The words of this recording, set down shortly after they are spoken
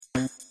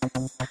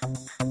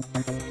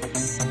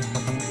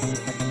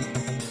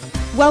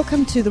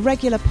Welcome to the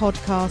regular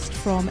podcast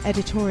from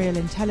Editorial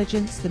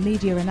Intelligence, the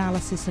media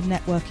analysis and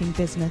networking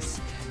business.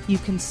 You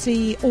can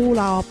see all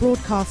our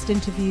broadcast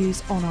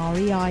interviews on our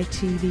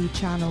EITV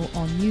channel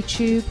on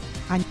YouTube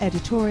and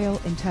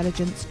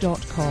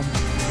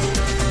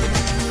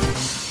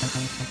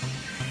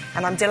editorialintelligence.com.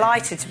 And I'm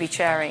delighted to be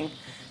chairing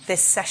this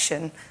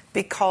session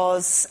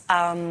because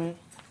I'm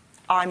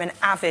an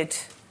avid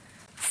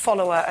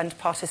follower and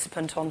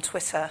participant on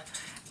Twitter.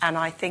 And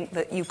I think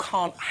that you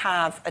can't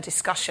have a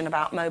discussion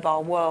about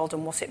mobile world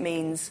and what it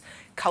means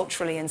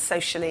culturally and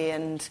socially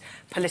and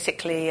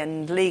politically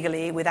and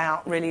legally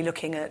without really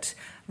looking at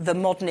the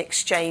modern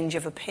exchange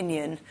of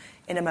opinion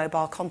in a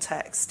mobile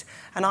context.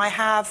 And I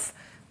have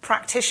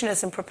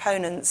practitioners and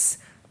proponents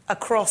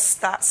across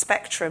that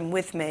spectrum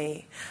with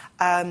me.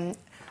 I'm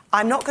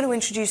not going to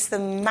introduce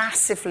them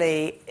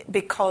massively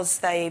because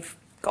they've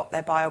got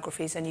their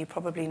biographies and you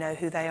probably know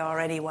who they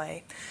are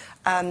anyway.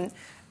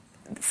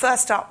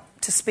 First up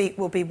to speak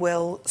will be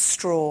Will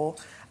Straw.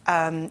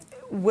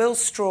 Will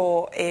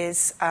Straw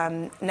is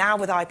now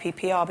with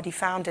IPPR, but he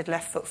founded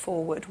Left Foot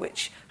Forward,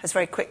 which has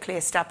very quickly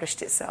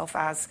established itself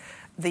as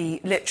the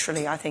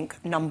literally, I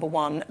think, number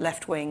one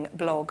left-wing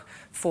blog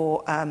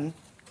for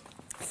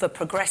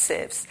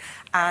progressives.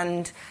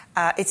 And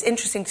it's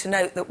interesting to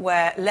note that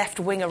where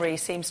left-wingery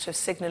seems to have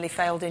signally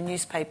failed in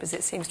newspapers,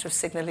 it seems to have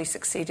signally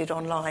succeeded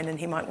online, and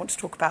he might want to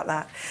talk about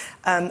that.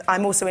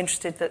 I'm also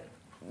interested that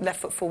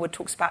Left Foot Forward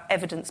talks about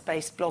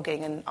evidence-based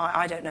blogging, and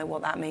I don't know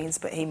what that means,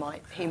 but he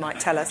might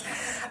tell us.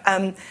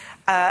 On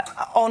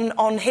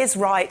his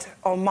right,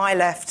 on my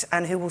left,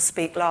 and who will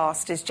speak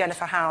last, is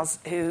Jennifer Howes,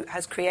 who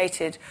has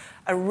created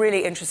a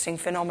really interesting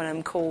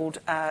phenomenon called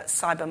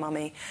Cyber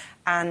Mummy.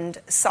 And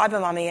Cyber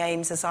Mummy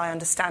aims, as I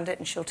understand it,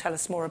 and she'll tell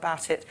us more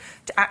about it,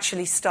 to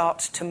actually start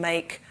to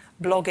make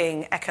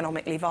blogging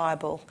economically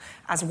viable,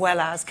 as well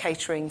as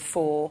catering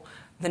for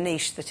the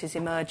niche that is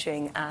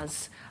emerging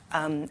as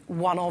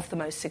one of the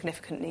most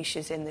significant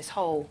niches in this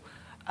whole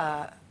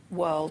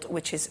world,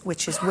 which is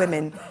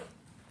women.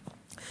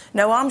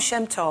 Noam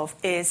Shemtov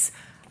is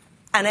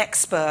an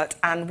expert,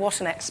 and what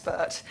an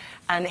expert.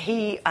 And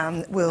he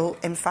will,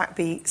 in fact,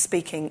 be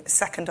speaking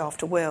second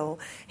after Will.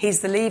 He's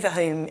the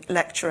Leverhulme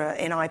Lecturer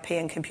in IP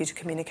and Computer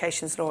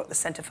Communications Law at the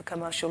Centre for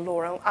Commercial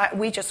Law.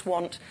 We just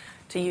want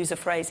to use a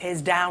phrase,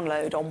 his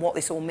download on what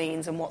this all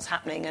means and what's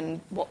happening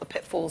and what the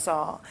pitfalls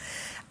are.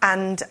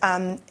 And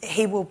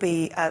he will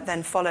be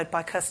then followed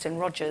by Kirsten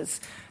Rogers,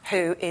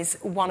 who is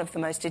one of the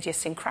most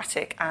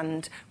idiosyncratic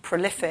and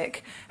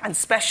prolific and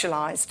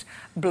specialised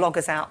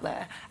bloggers out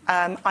there.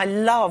 I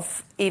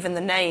love even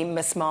the name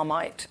Miss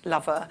Marmite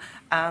Lover,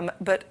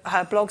 but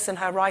her blogs and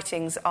her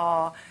writings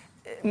are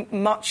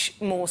much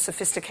more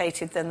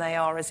sophisticated than they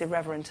are as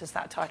irreverent as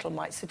that title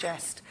might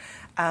suggest.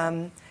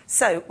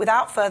 So,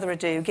 without further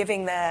ado,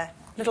 giving their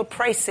little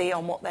précis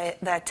on what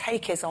their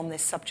take is on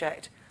this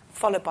subject,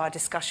 followed by a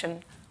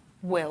discussion.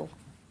 Will.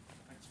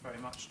 Thanks very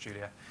much,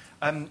 Julia.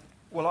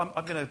 Well, I'm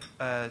going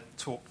to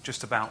talk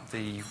just about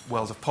the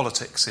world of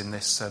politics in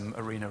this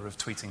arena of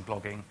tweeting,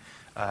 blogging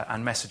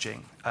and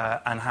messaging,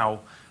 and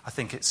how I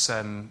think it's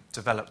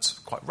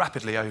developed quite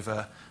rapidly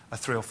over a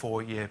 3 or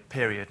 4 year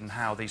period, and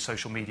how these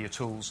social media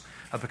tools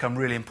have become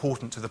really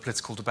important to the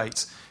political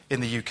debate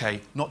in the UK,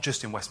 not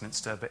just in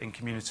Westminster, but in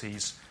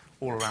communities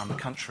all around the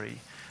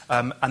country.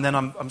 And then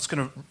I'm just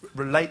going to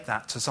relate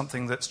that to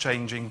something that's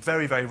changing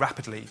very, very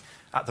rapidly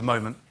at the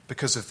moment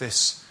because of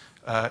this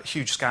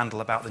huge scandal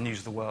about the News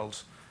of the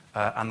World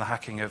and the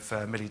hacking of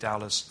Millie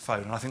Dowler's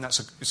phone. And I think that's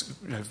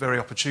very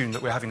opportune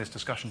that we're having this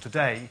discussion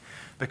today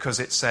because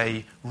it's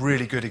a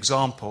really good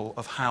example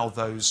of how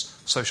those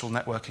social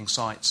networking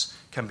sites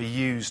can be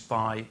used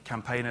by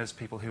campaigners,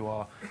 people who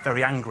are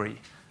very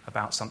angry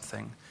about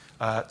something,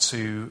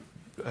 to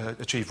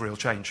achieve real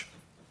change.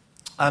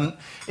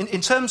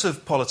 In terms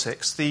of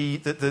politics, the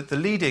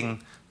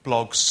leading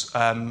blogs,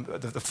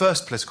 the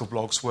first political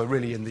blogs were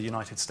really in the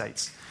United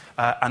States,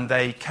 and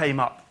they came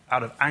up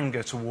out of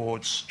anger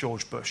towards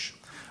George Bush.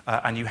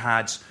 And you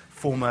had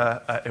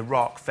former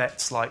Iraq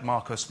vets like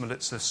Marcus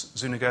Malitsius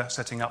Zuniga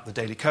setting up the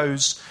Daily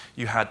Kos.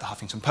 You had the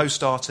Huffington Post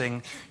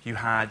starting. You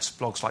had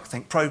blogs like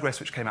Think Progress,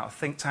 which came out of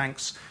think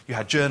tanks. You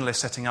had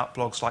journalists setting up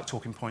blogs like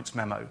Talking Points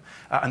Memo.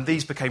 And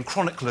these became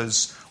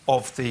chroniclers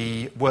of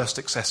the worst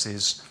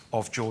excesses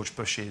of George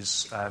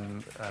Bush's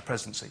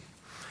presidency.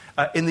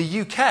 In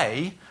the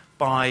UK,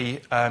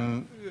 by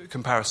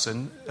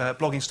comparison,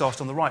 blogging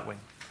started on the right wing.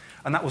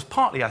 And that was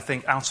partly, I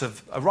think, out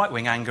of a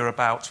right-wing anger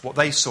about what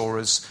they saw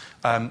as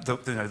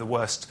the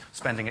worst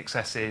spending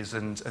excesses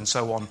and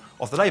so on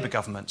of the Labour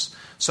government.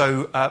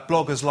 So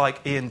bloggers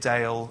like Ian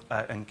Dale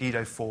and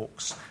Guido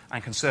Fawkes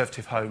and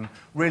Conservative Home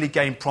really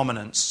gained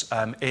prominence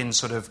in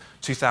sort of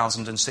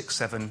 2006,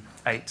 7,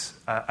 8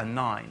 and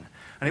 9.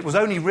 And it was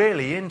only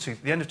really into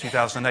the end of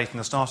 2008 and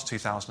the start of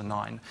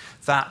 2009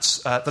 that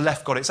the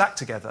left got its act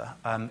together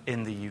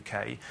in the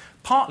UK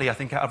partly, I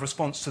think, out of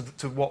response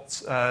to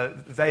what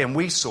they and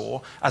we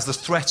saw as the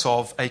threat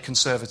of a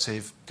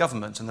Conservative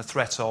government and the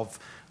threat of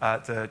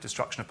the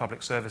destruction of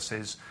public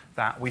services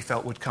that we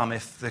felt would come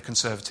if the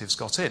Conservatives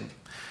got in.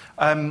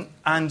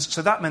 And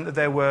so that meant that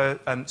there were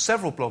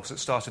several blogs that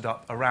started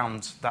up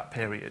around that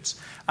period.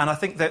 And I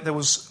think that there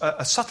was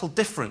a subtle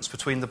difference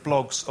between the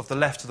blogs of the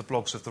left and the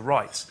blogs of the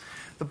right.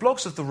 The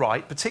blogs of the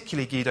right,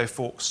 particularly Guido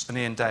Fawkes and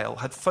Ian Dale,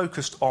 had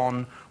focused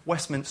on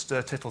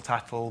Westminster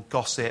tittle-tattle,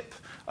 gossip,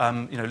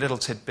 little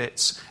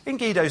tidbits. In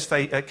Guido's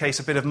case,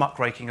 a bit of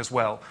muckraking as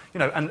well.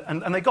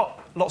 And they got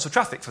lots of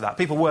traffic for that.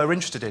 People were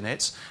interested in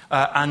it,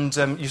 and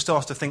you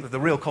started to think that the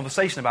real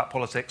conversation about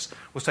politics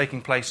was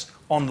taking place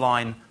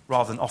online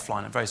rather than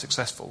offline, and very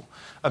successful.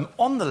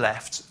 On the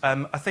left,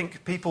 I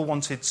think people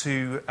wanted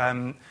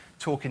to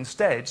talk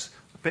instead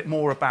a bit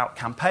more about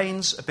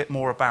campaigns, a bit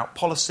more about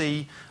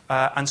policy,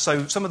 and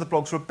so some of the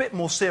blogs were a bit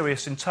more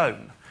serious in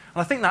tone.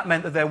 And I think that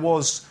meant that there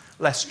was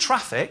less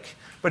traffic,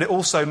 but it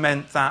also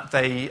meant that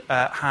they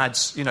had,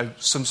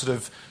 some sort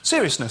of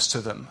seriousness to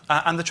them.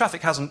 And the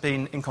traffic hasn't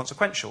been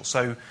inconsequential.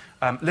 So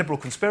Liberal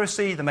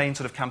Conspiracy, the main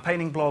sort of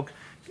campaigning blog,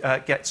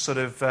 gets sort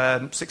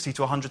of 60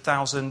 to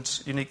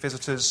 100,000 unique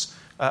visitors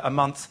a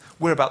month.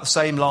 We're about the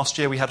same. Last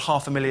year we had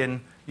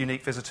 500,000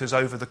 unique visitors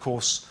over the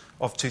course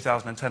of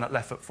 2010 at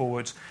Left Foot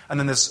Forward. And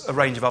then there's a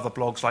range of other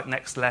blogs like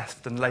Next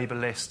Left and Labour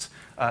List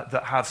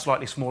that have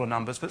slightly smaller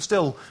numbers, but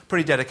still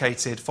pretty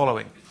dedicated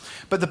following.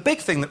 But the big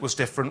thing that was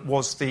different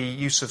was the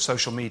use of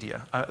social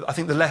media. I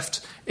think the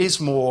left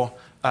is more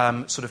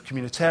sort of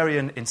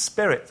communitarian in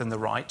spirit than the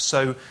right.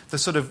 So the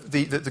sort of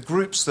the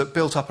groups that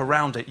built up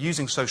around it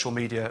using social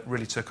media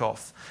really took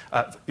off.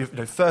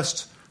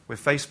 First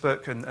with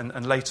Facebook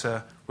and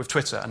later with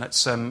Twitter. And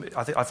it's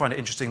I find it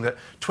interesting that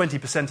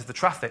 20% of the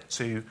traffic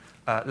to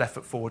Left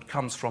Foot Forward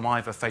comes from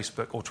either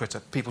Facebook or Twitter.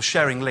 People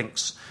sharing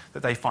links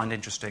that they find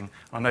interesting.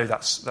 I know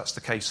that's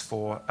the case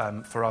for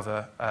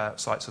other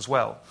sites as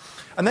well.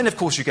 And then, of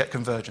course, you get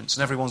convergence,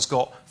 and everyone's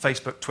got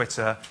Facebook,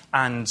 Twitter,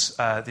 and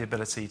the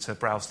ability to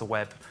browse the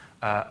web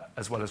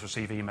as well as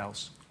receive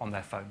emails on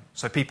their phone.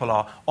 So people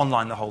are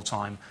online the whole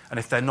time, and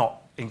if they're not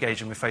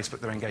engaging with Facebook,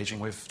 they're engaging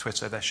with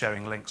Twitter, they're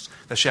sharing links,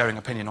 they're sharing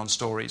opinion on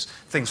stories.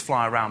 Things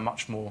fly around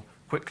much more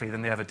quickly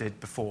than they ever did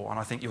before, and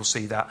I think you'll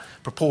see that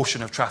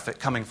proportion of traffic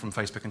coming from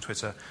Facebook and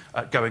Twitter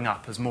going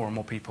up as more and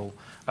more people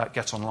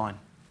get online.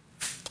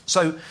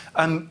 So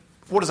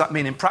what does that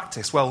mean in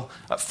practice? Well,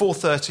 at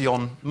 4:30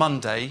 on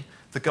Monday,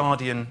 The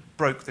Guardian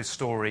broke this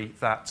story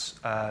that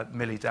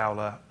Millie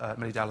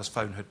Dowler's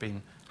phone had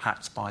been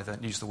hacked by the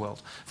News of the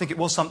World. I think it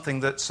was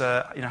something that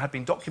had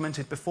been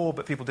documented before,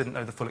 but people didn't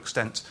know the full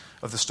extent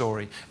of the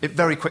story. It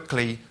very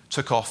quickly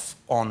took off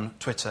on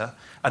Twitter,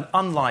 and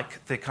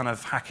unlike the kind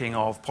of hacking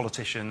of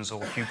politicians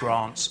or Hugh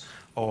Grant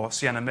or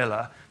Sienna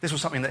Miller, this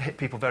was something that hit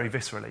people very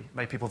viscerally,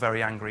 made people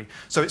very angry.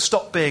 So it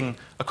stopped being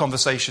a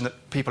conversation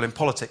that people in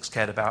politics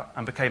cared about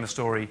and became a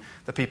story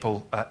that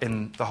people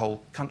in the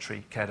whole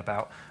country cared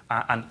about.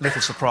 And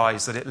little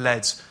surprise that it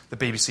led the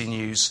BBC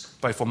News,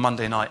 both on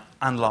Monday night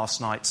and last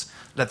night,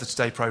 led the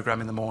Today programme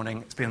in the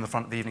morning. It's been on the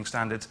front of the Evening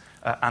Standard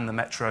and the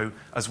Metro,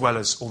 as well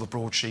as all the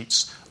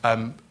broadsheets.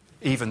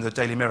 Even the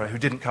Daily Mirror, who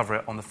didn't cover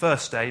it on the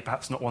first day,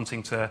 perhaps not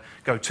wanting to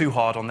go too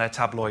hard on their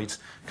tabloid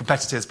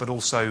competitors, but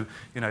also,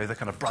 the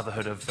kind of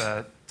brotherhood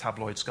of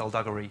tabloid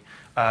skullduggery.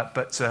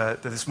 But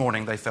this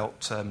morning they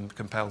felt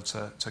compelled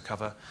to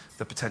cover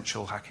the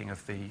potential hacking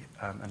of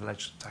and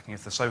alleged hacking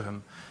of the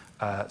Soham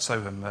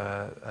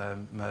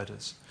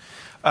murders.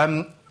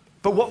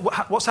 But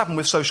what's happened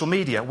with social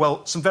media?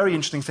 Well, some very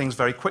interesting things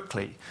very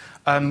quickly.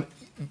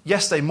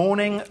 Yesterday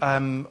morning,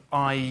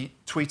 I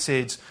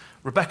tweeted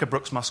Rebekah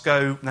Brooks must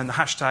go, and then the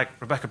hashtag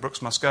Rebekah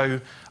Brooks must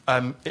go.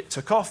 It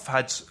took off,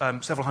 had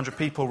several hundred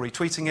people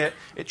retweeting it.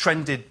 It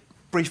trended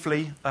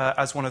briefly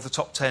as one of the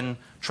top 10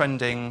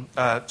 trending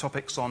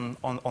topics on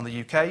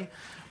the UK.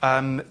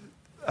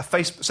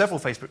 Several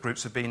Facebook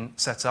groups have been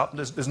set up.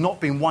 There's not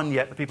been one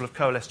yet that people have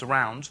coalesced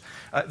around.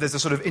 There's a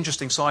sort of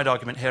interesting side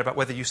argument here about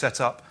whether you set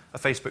up a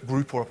Facebook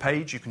group or a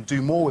page. You can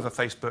do more with a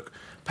Facebook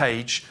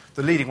page.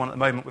 The leading one at the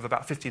moment with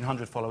about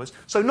 1,500 followers.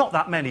 So not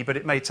that many, but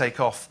it may take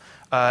off,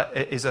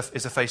 is a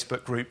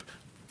Facebook group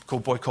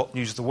called Boycott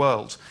News of the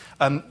World.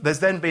 There's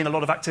then been a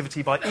lot of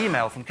activity by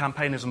email from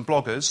campaigners and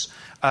bloggers,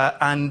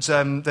 and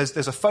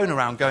there's a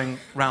phone going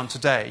round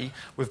today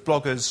with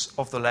bloggers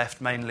of the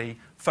left mainly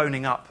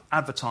phoning up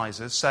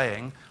advertisers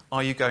saying,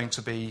 are you going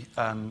to be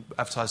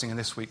advertising in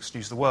this week's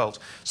News of the World?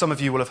 Some of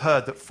you will have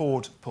heard that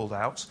Ford pulled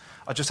out.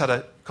 I just had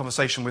a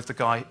conversation with the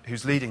guy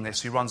who's leading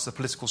this, who runs the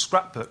Political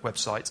Scrapbook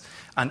website,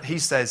 and he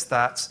says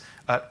that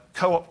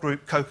Co-op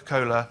Group,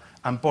 Coca-Cola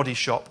and Body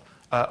Shop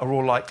are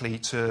all likely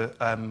to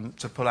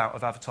pull out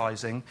of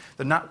advertising.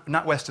 The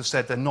NatWest have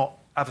said they're not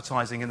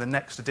advertising in the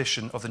next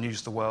edition of the News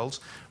of the World.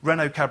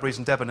 Renault, Cadbury's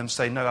and Debenhams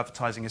say no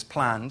advertising is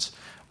planned.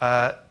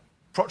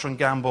 Procter &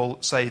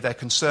 Gamble say they're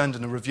concerned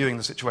and are reviewing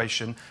the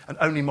situation, and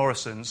only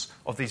Morrison's,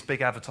 of these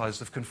big advertisers,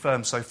 have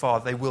confirmed so far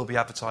they will be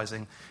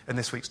advertising in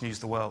this week's News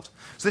of the World.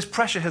 So this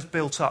pressure has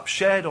built up,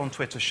 shared on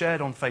Twitter, shared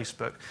on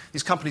Facebook.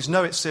 These companies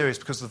know it's serious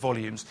because of the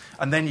volumes,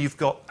 and then you've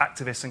got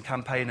activists and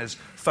campaigners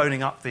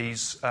phoning up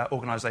these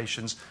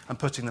organisations and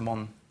putting them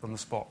on the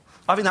spot.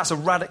 I think that's a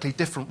radically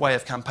different way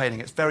of campaigning.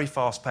 It's very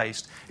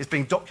fast-paced. It's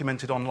being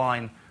documented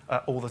online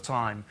all the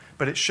time,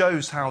 but it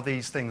shows how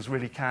these things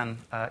really can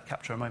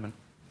capture a moment.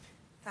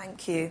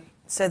 Thank you.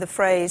 So the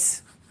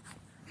phrase,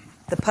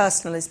 the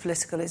personal is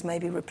political, is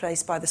maybe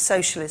replaced by the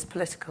social is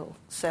political.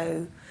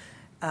 So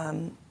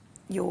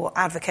you're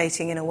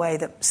advocating in a way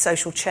that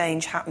social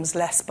change happens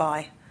less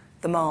by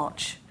the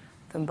march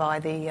than by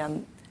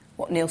the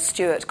what Neil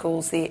Stewart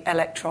calls the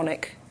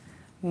electronic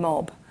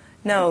mob.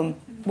 Noam,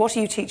 what are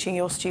you teaching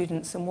your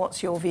students, and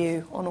what's your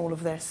view on all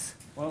of this?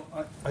 Well,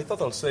 I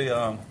thought I'll say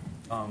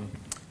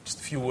just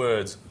a few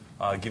words,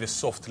 give a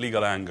soft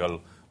legal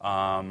angle.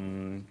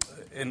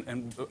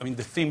 And I mean,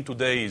 the theme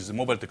today is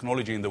mobile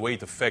technology and the way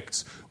it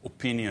affects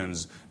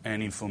opinions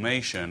and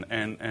information.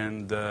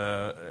 And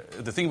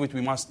the thing which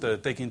we must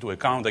take into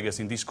account, I guess,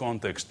 in this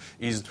context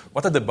is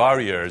what are the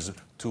barriers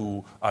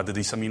to the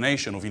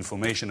dissemination of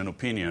information and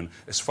opinion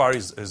as far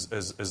as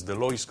the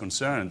law is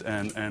concerned.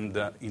 And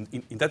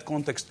in that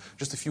context,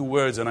 just a few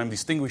words, and I'm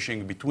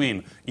distinguishing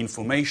between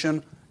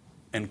information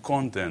and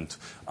content.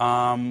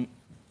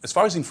 As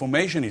far as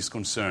information is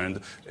concerned,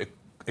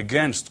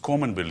 against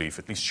common belief,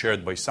 at least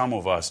shared by some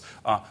of us,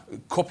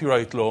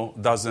 copyright law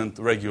doesn't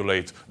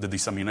regulate the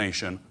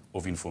dissemination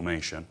of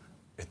information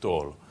at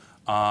all.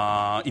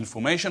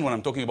 Information, when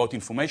I'm talking about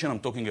information, I'm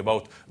talking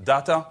about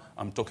data,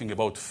 I'm talking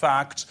about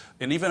facts,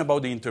 and even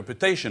about the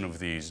interpretation of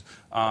these.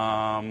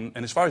 And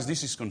as far as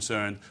this is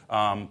concerned,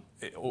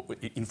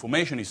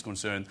 information is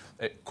concerned,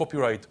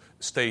 copyright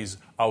stays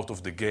out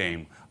of the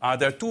game.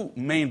 There are two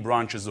main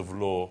branches of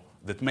law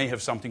that may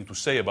have something to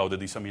say about the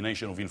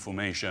dissemination of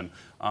information,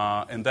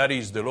 and that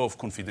is the law of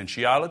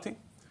confidentiality,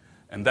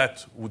 and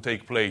that would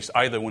take place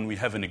either when we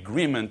have an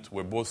agreement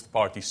where both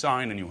parties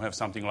sign and you have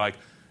something like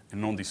a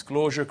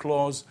non-disclosure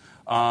clause,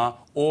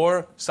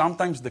 or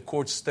sometimes the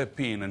courts step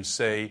in and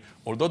say,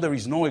 although there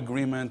is no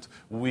agreement,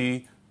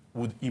 we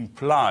would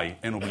imply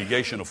an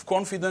obligation of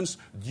confidence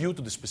due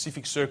to the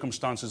specific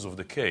circumstances of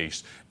the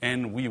case,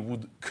 and we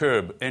would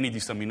curb any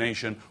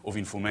dissemination of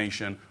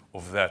information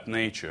of that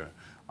nature.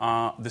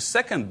 The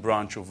second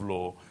branch of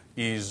law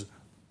is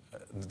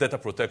the data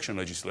protection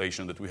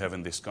legislation that we have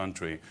in this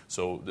country.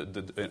 So,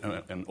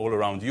 and all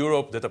around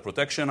Europe, Data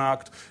Protection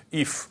Act,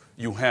 if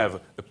you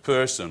have a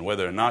person,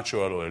 whether a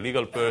natural or a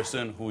legal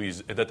person, who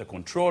is a data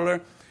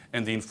controller,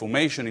 and the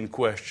information in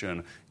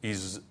question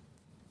is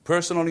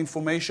personal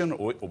information,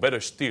 or better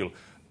still,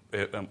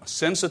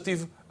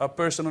 sensitive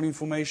personal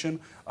information,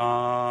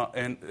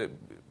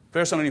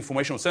 personal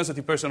information, or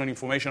sensitive personal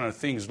information are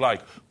things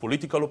like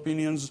political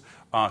opinions,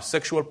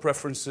 sexual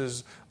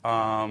preferences,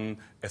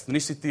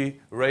 ethnicity,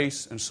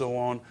 race, and so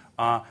on.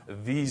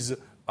 These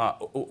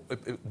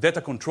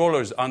data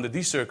controllers under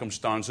these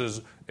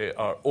circumstances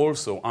are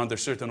also under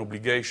certain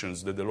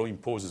obligations that the law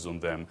imposes on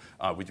them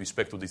with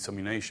respect to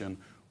dissemination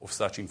of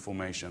such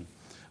information.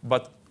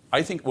 But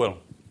I think, well,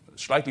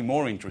 slightly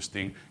more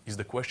interesting is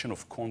the question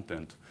of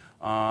content.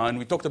 And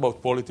we talked about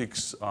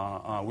politics.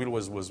 Will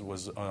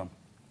was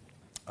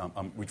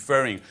I'm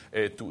referring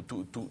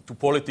to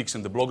politics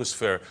and the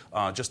blogosphere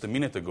just a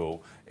minute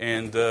ago.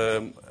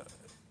 And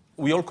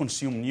we all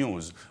consume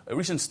news. A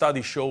recent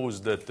study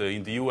shows that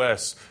in the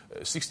US,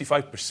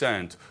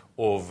 65%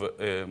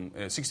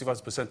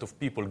 of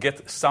people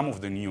get some of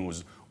the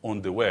news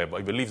on the web.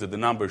 I believe that the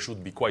number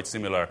should be quite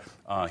similar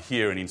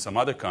here and in some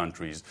other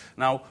countries.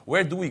 Now,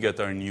 where do we get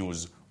our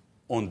news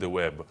on the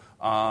web?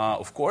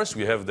 Of course,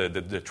 we have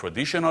the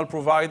traditional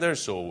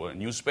providers, so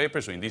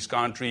newspapers, so in this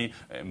country,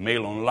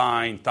 Mail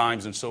Online,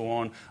 Times, and so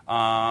on.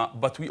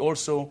 But we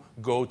also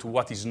go to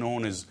what is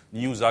known as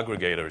news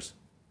aggregators.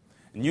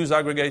 News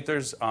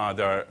aggregators,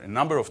 there are a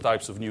number of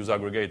types of news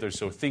aggregators,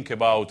 so think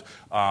about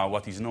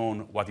what is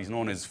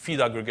known as feed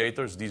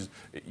aggregators, these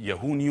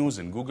Yahoo News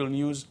and Google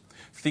News.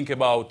 Think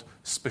about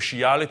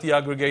specialty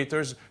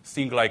aggregators,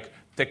 think like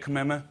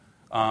TechMeme,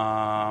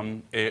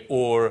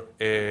 or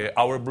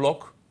Our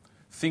Block.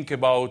 Think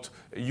about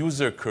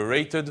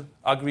user-curated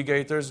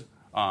aggregators,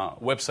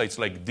 websites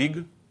like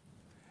Digg.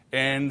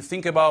 And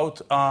think about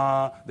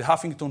the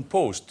Huffington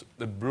Post,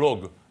 the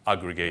blog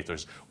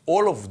aggregators.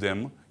 All of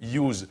them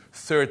use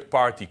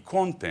third-party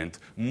content.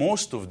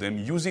 Most of them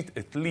use it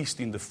at least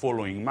in the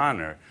following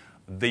manner.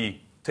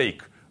 They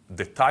take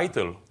the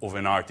title of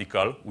an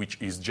article,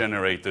 which is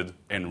generated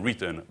and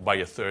written by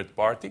a third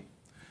party,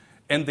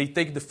 and they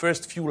take the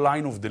first few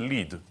lines of the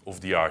lead of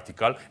the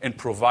article and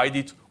provide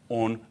it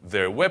on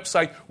their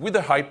website with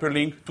a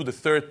hyperlink to the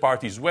third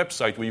party's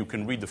website where you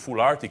can read the full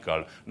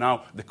article.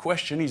 Now, the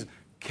question is,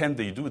 can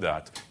they do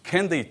that?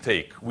 Can they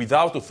take,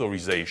 without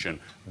authorization,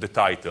 the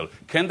title?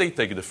 Can they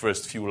take the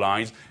first few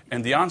lines?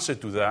 And the answer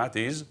to that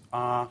is,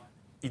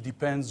 it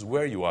depends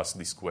where you ask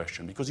this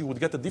question, because you would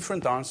get a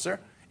different answer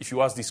if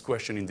you ask this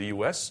question in the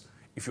US,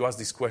 if you ask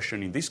this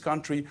question in this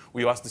country,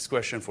 or you ask this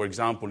question, for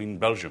example, in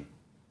Belgium.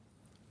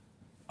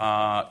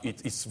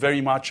 It's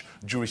very much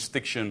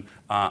jurisdiction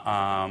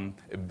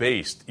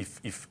based,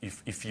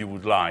 if you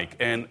would like,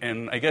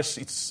 and I guess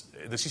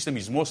the system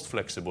is most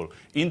flexible.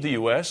 In the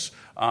US,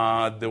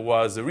 there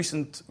was a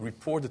recent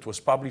report that was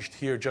published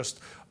here just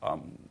a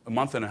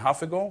month and a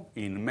half ago,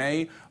 in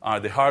May,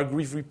 the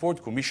Hargreaves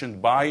report,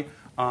 commissioned by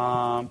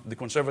the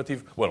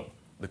Conservative,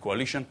 the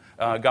coalition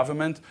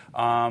government,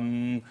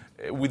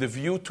 with a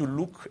view to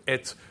look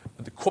at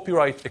the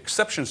copyright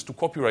exceptions to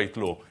copyright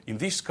law in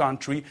this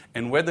country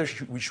and whether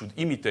we should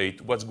imitate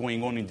what's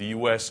going on in the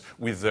US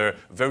with their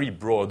very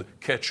broad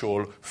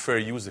catch-all fair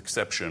use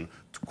exception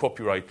to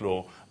copyright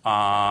law.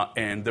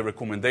 And the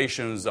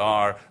recommendations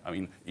are,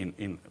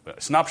 in a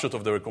snapshot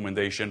of the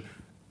recommendation,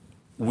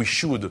 we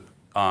should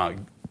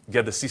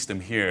get the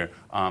system here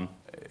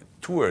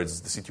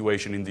towards the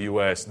situation in the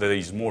US that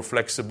is more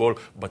flexible,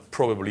 but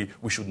probably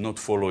we should not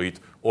follow it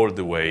all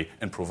the way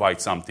and provide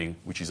something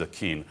which is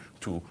akin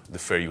to the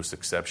fair use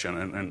exception.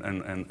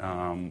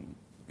 And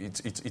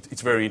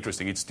it's very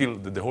interesting. It's still,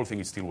 the whole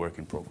thing is still work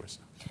in progress.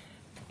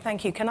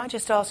 Thank you. Can I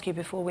just ask you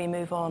before we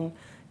move on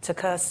to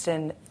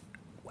Kirsten,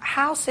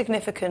 how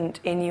significant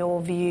in your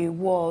view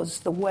was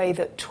the way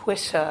that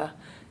Twitter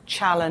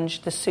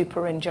challenged the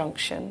super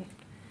injunction?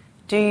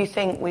 Do you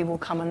think we will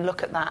come and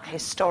look at that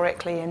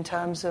historically in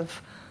terms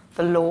of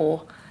the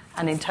law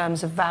and in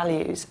terms of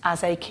values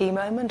as a key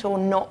moment, or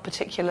not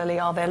particularly?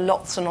 Are there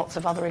lots and lots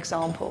of other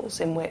examples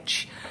in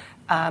which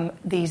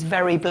these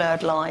very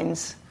blurred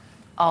lines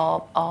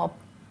are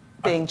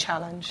being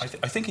challenged?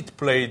 I think it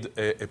played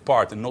a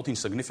part, a not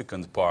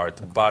insignificant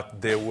part,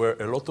 but there were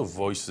a lot of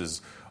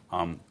voices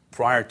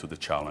prior to the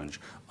challenge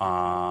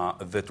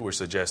that were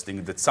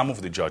suggesting that some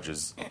of the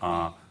judges,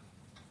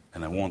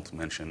 and I won't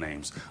mention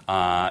names,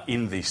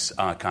 in this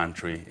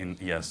country,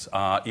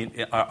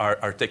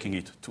 are taking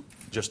it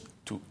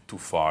too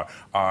far.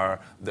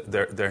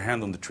 Their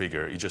hand on the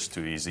trigger is just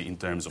too easy in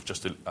terms of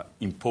just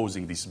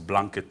imposing this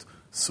blanket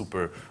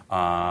super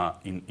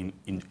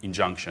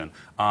injunction.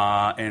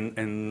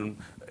 And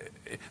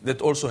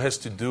that also has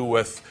to do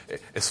with,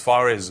 as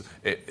far as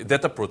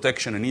data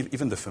protection and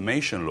even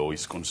defamation law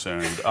is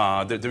concerned,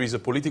 there is a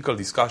political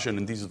discussion,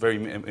 and this is very...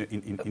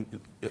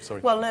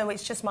 sorry. Well, no,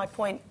 it's just my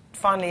point,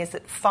 finally, is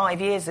that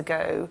 5 years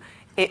ago,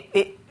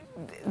 it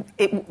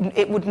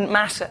wouldn't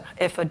matter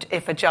if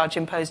a judge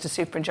imposed a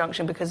super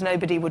injunction because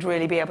nobody would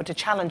really be able to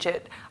challenge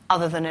it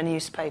other than a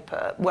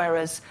newspaper,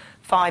 whereas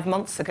 5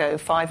 months ago,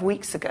 5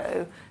 weeks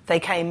ago, they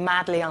came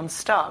madly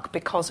unstuck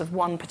because of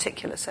one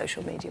particular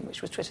social medium,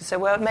 which was Twitter.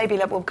 So maybe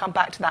we'll come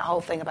back to that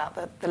whole thing about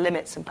the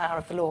limits and power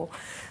of the law.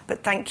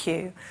 But thank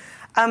you.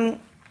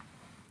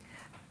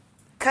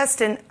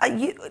 Kirsten,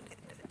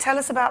 tell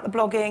us about the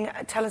blogging,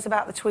 tell us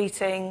about the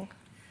tweeting.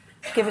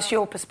 Give us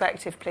your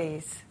perspective,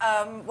 please.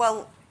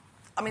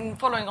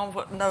 Following on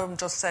what Noam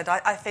just said,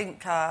 I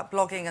think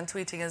blogging and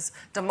tweeting has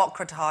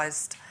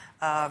democratised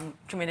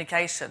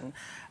communication.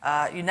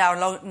 You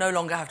now no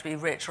longer have to be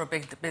rich or a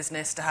big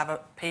business to have a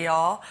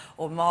PR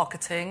or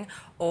marketing,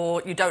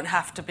 or you don't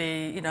have to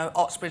be,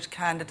 Oxbridge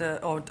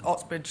candidate or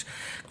Oxbridge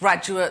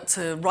graduate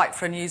to write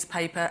for a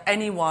newspaper.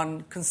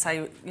 Anyone can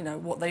say,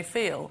 what they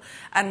feel.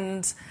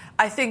 And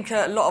I think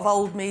a lot of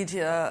old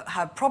media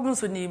have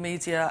problems with new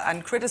media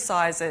and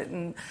criticise it.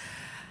 And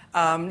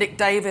Nick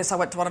Davis, I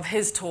went to one of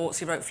his talks,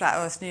 he wrote Flat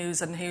Earth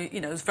News, and he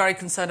was very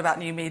concerned about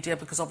new media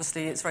because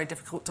obviously it's very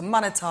difficult to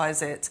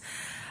monetise it.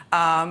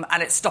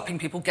 And it's stopping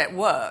people get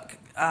work.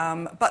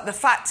 But the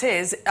fact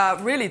is,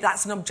 really,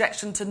 that's an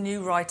objection to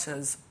new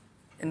writers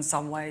in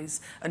some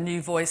ways and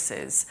new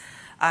voices.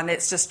 And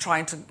it's just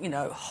trying to,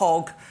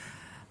 hog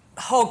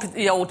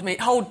the old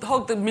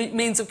hog the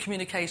means of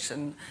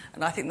communication.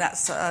 And I think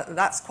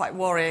that's quite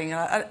worrying.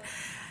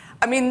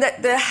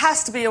 There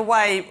has to be a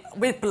way,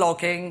 with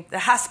blogging, there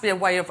has to be a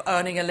way of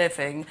earning a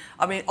living.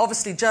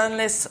 Obviously,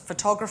 journalists,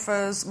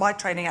 photographers, my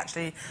training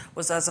actually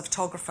was as a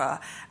photographer,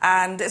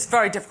 and it's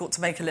very difficult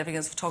to make a living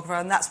as a photographer,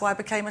 and that's why I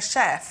became a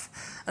chef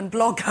and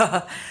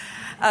blogger.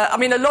 A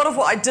lot of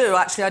what I do,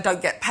 actually, I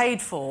don't get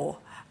paid for.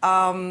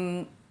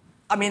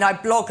 I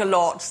blog a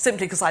lot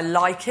simply because I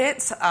like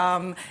it.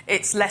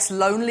 It's less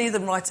lonely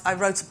than writing. I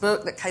wrote a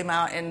book that came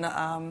out in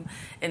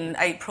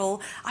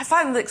April. I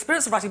found the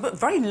experience of writing a book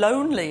very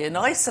lonely and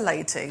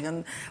isolating,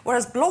 and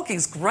whereas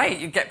blogging's great,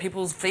 you get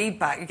people's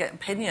feedback, you get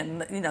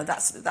opinion.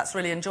 That's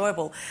really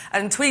enjoyable.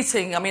 And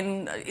tweeting,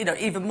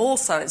 even more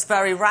so. It's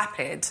very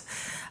rapid.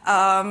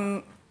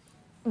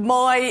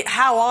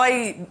 How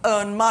I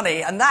earn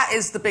money, and that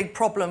is the big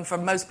problem for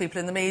most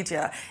people in the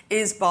media,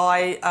 is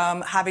by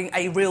having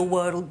a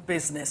real-world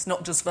business,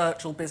 not just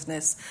virtual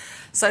business.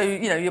 So,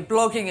 you're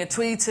blogging, you're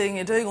tweeting,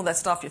 you're doing all that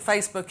stuff, you're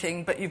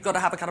Facebooking, but you've got to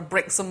have a kind of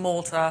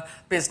bricks-and-mortar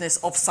business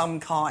of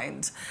some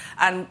kind.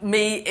 And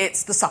me,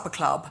 it's the supper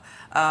club,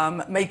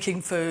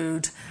 making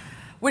food,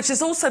 which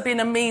has also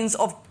been a means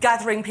of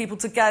gathering people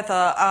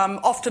together.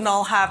 Often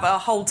I'll have a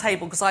whole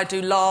table, because I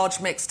do large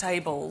mixed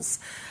tables.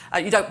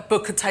 You don't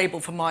book a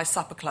table for my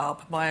supper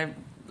club, my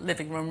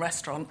living room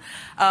restaurant,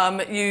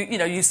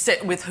 you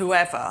sit with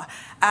whoever.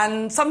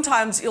 And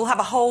sometimes you'll have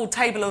a whole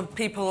table of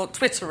people,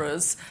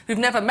 Twitterers, who've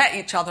never met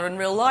each other in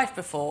real life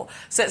before.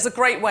 So it's a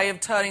great way of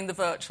turning the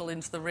virtual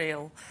into the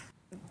real.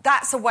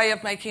 That's a way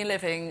of making a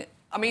living.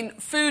 I mean,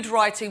 food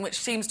writing, which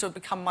seems to have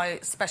become my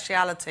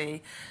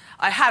speciality.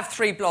 I have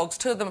 3 blogs,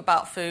 2 of them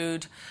about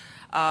food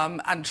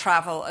and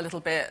travel a little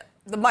bit.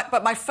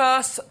 But my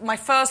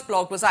first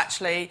blog was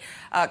actually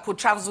called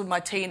Travels with My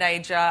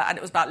Teenager, and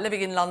it was about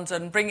living in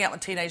London, bringing up my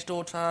teenage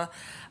daughter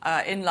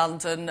in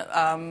London,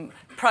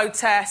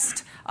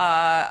 protest.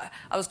 I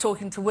was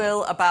talking to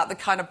Will about the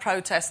kind of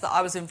protest that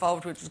I was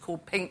involved with, which was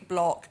called Pink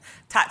Bloc,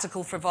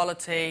 Tactical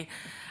Frivolity,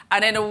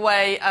 and in a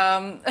way,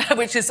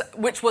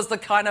 which was the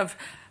kind of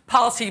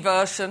party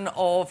version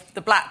of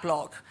the Black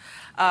Bloc.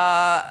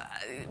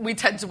 We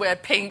tend to wear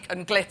pink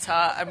and glitter,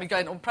 and we go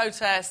on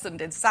protests and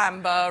did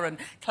samba and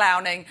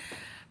clowning.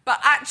 But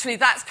actually,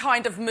 that's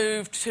kind of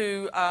moved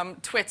to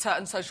Twitter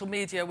and social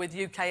media with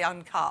UK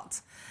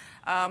Uncut.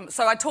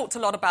 So I talked a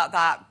lot about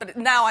that, but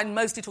now I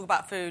mostly talk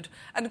about food.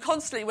 And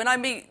constantly, when I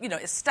meet,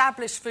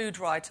 established food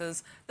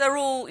writers, they're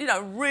all,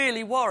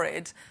 really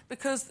worried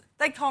because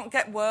they can't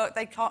get work.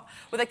 They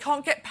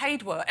can't get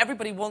paid work.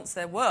 Everybody wants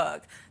their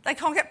work. They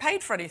can't get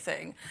paid for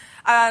anything.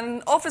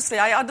 And obviously,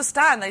 I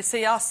understand they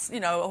see us,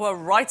 who are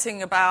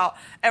writing about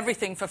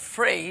everything for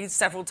free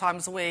several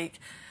times a week.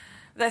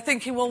 They're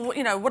thinking, well,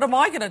 what am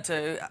I going to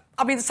do?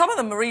 I mean, some of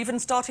them are even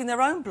starting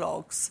their own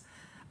blogs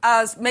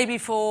as maybe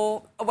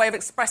for a way of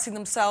expressing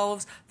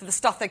themselves, for the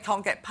stuff they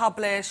can't get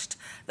published,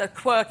 the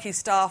quirky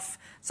stuff.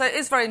 So it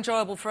is very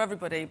enjoyable for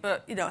everybody.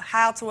 But,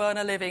 how to earn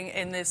a living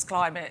in this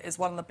climate is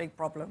one of the big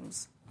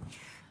problems.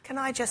 Can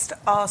I just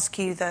ask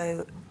you,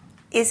 though,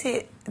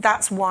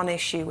 that's one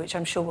issue which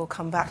I'm sure we'll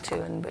come back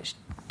to and which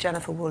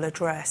Jennifer will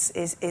address,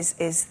 is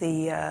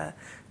the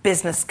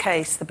business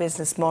case, the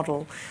business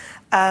model.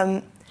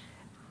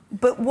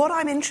 But what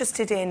I'm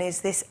interested in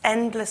is this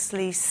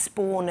endlessly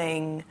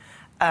spawning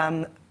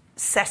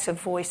set of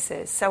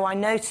voices. So I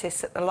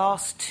noticed that the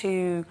last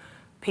 2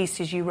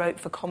 pieces you wrote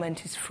for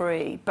Comment is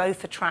Free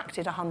both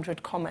attracted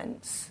 100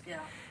 comments. Yeah.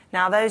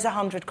 Now, those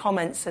 100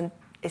 comments are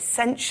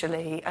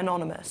essentially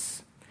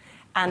anonymous.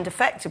 And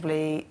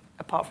effectively,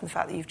 apart from the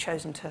fact that you've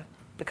chosen to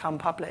become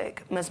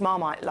public, Ms.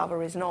 Marmite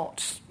Lover is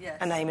not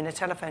a name in a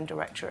telephone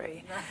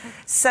directory.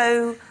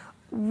 So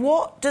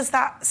what does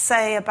that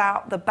say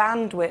about the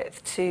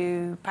bandwidth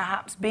to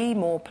perhaps be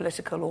more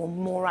political or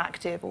more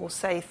active or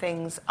say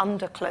things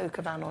under cloak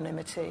of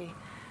anonymity?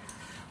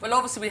 Well,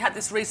 obviously, we had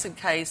this recent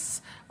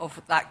case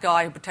of that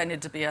guy who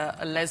pretended to be a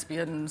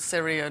lesbian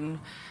Syrian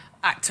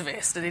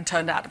activist, and he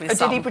turned out to be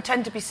Did he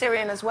pretend to be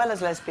Syrian as well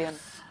as lesbian?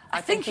 I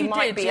think he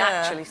might be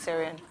actually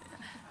Syrian.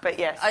 But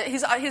yes.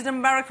 He's an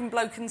American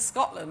bloke in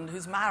Scotland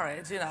who's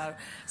married,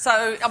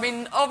 So, I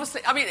mean,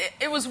 obviously,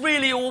 it was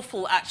really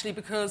awful, actually,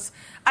 because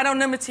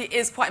anonymity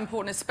is quite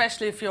important,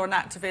 especially if you're an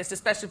activist,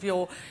 especially if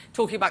you're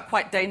talking about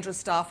quite dangerous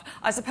stuff.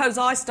 I suppose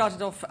I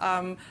started off,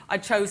 I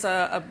chose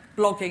a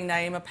blogging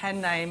name, a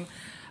pen name,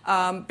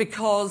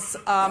 because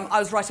I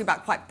was writing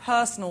about quite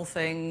personal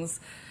things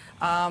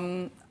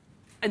in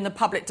the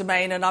public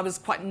domain, and I was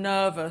quite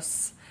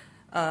nervous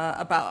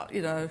about,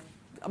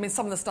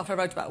 some of the stuff I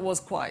wrote about was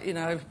quite,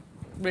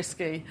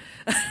 risky.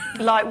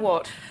 Like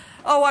what?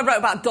 Oh, I wrote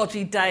about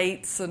dodgy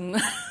dates, and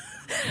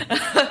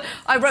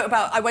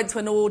I went to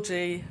an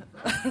orgy.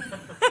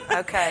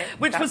 Okay.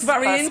 Which was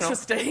very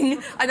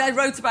interesting. And I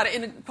wrote about it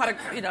in quite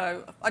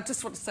a, I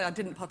just want to say I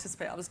didn't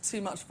participate. I was too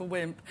much of a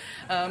wimp.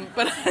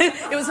 But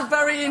it was a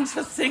very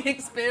interesting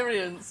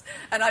experience.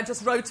 And I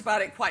just wrote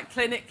about it quite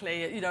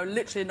clinically,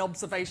 literally an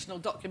observational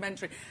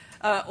documentary.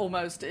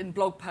 Almost in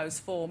blog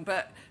post form.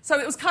 But so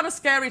it was kind of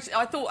scary.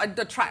 I thought I'd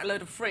attract a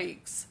load of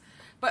freaks.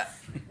 But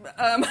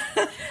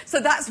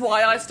so that's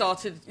why I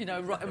started,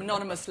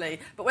 anonymously.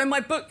 But when my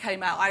book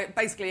came out, I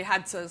basically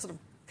had to sort of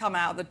come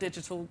out of the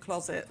digital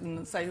closet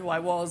and say who I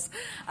was.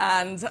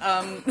 And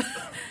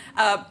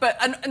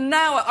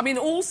now,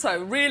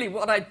 also really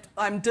what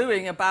I'm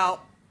doing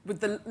with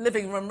the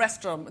living room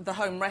restaurant, the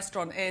home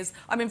restaurant, is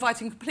I'm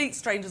inviting complete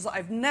strangers that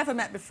I've never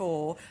met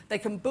before. They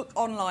can book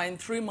online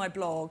through my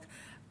blog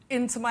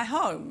into my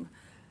home.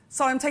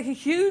 So I'm taking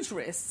huge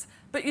risks.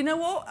 But you know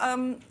what?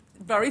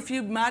 Very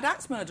few mad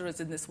axe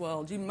murderers in this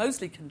world. You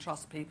mostly can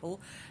trust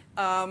people.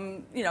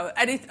 A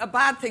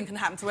bad thing can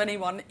happen to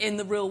anyone in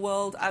the real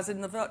world as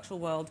in the virtual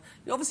world.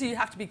 Obviously, you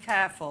have to be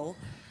careful.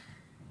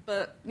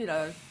 But,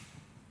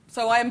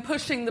 so I am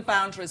pushing the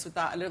boundaries with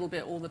that a little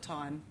bit all the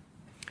time.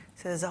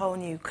 So there's a whole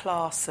new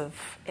class of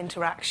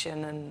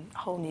interaction and a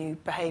whole new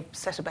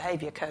set of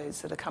behaviour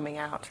codes that are coming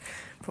out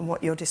from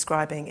what you're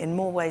describing in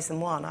more ways than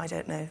one. I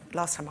don't know.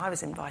 Last time I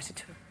was invited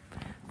to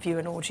view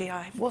an orgy,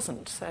 I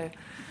wasn't. So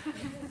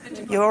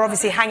you're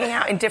obviously hanging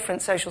out in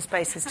different social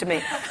spaces to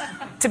me.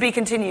 To be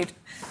continued.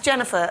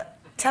 Jennifer,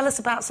 tell us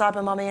about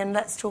Cyber Mummy and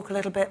let's talk a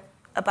little bit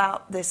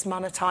about this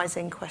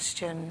monetising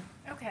question.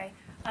 Okay.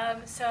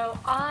 So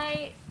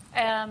I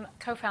am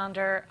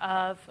co-founder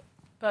of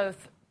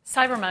both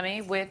Cyber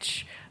Mummy,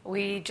 which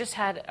we just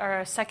had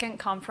our second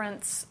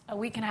conference a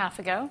week and a half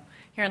ago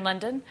here in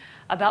London.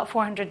 About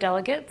 400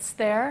 delegates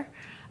there,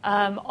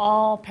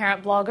 all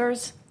parent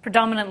bloggers,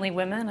 predominantly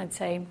women. I'd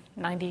say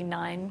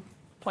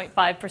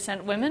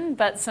 99.5% women,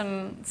 but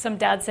some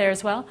dads there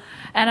as well.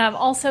 And I'm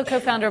also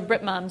co-founder of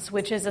BritMums,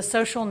 which is a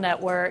social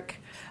network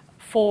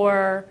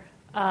for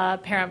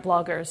parent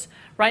bloggers.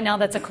 Right now,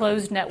 that's a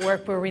closed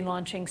network. We're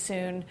relaunching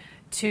soon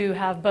to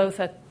have both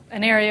an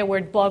area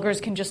where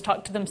bloggers can just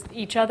talk to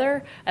each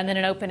other, and then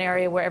an open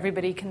area where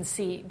everybody can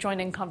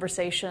join in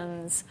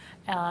conversations,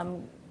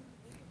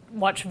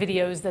 watch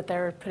videos that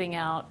they're putting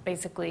out,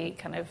 basically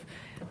kind of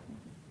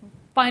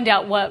find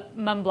out what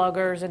mum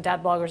bloggers and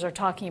dad bloggers are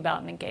talking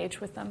about and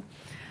engage with them.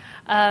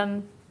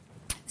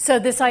 So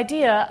this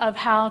idea of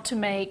how to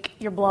make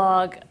your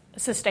blog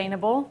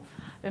sustainable.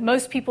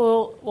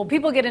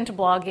 People get into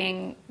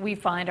blogging, we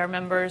find, our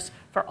members,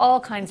 for all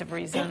kinds of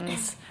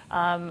reasons.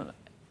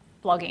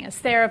 Blogging as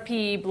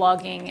therapy,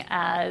 blogging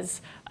as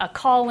a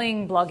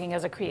calling, blogging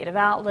as a creative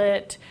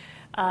outlet.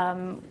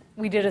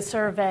 We did a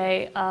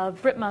survey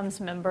of BritMums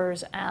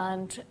members,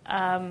 and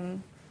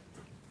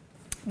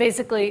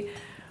basically,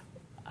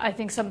 I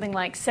think something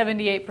like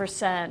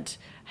 78%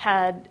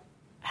 had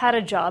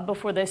a job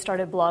before they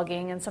started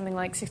blogging, and something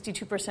like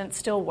 62%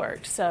 still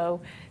worked.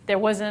 So I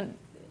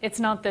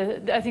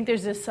think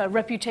there's this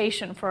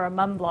reputation for a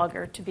mum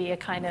blogger to be a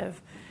kind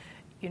of,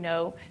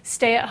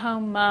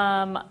 stay-at-home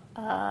mom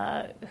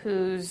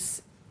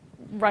who's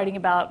writing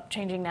about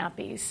changing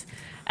nappies.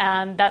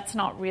 And that's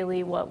not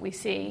really what we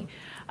see.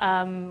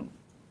 And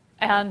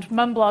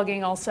mum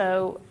blogging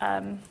also,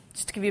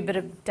 just to give you a bit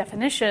of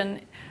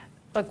definition,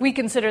 we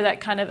consider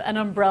that kind of an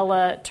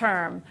umbrella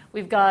term.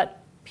 We've got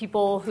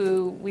people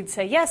who we'd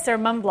say, yes, they're a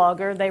mum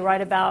blogger, they write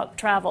about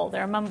travel.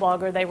 They're a mum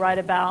blogger, they write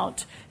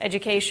about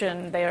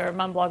education. They're a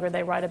mum blogger,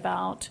 they write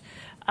about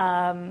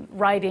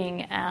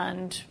writing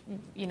and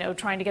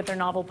trying to get their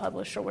novel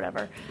published or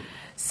whatever.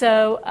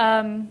 So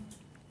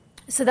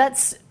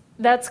that's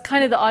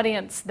kind of the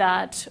audience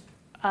that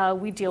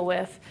we deal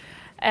with,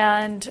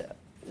 and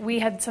we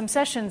had some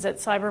sessions at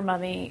Cyber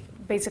Mummy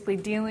basically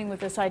dealing with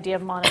this idea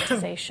of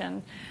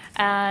monetization,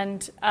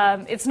 and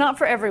it's not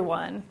for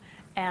everyone,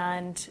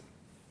 and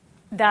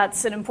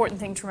that's an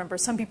important thing to remember.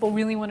 Some people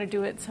really want to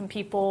do it. Some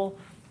people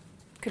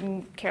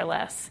couldn't care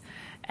less,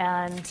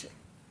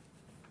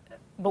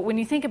 But when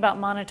you think about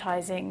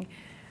monetizing,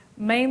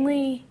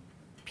 mainly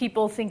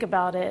people think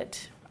about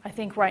it, I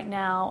think right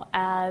now,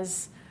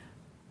 as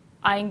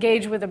I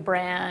engage with a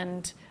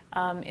brand.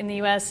 In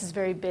the US is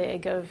very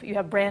big. You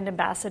have brand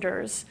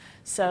ambassadors.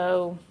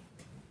 So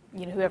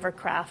whoever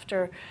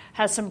Crafter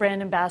has some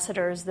brand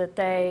ambassadors that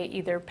they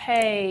either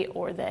pay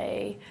or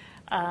they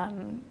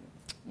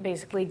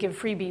basically give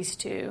freebies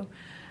to.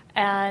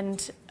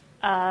 And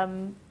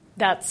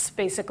that's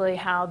basically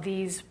how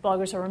these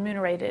bloggers are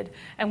remunerated.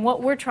 And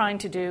what we're trying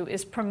to do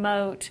is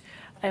promote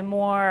a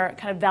more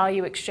kind of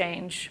value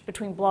exchange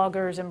between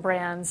bloggers and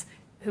brands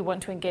who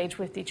want to engage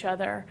with each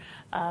other.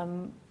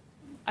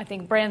 I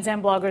think brands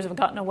and bloggers have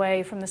gotten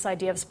away from this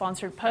idea of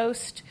sponsored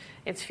post.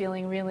 It's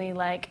feeling really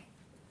like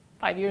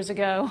 5 years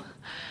ago.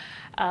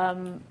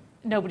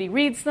 Nobody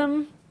reads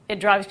them. It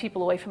drives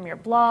people away from your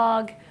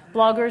blog.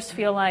 Bloggers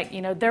feel like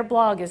their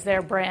blog is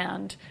their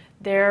brand.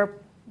 They're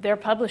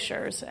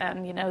publishers,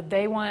 and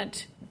they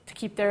want to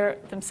keep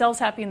themselves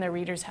happy and their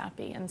readers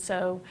happy, and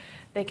so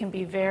they can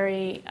be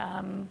very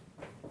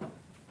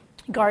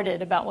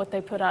guarded about what they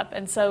put up.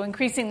 And so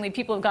increasingly,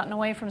 people have gotten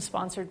away from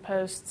sponsored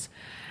posts.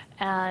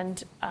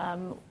 And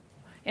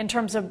in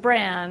terms of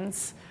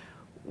brands,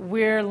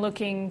 we're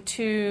looking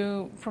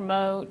to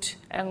promote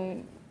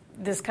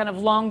this kind of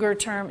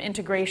longer-term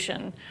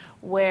integration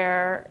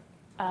where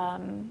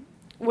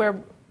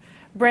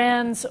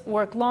brands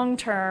work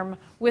long-term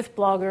with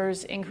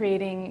bloggers in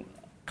creating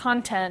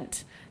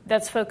content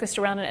that's focused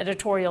around an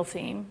editorial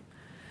theme.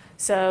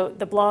 So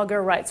the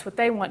blogger writes what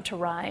they want to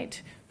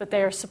write, but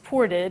they are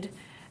supported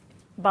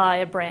by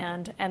a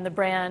brand, and the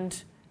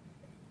brand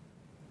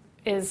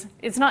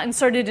it's not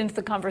inserted into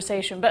the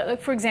conversation.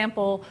 But for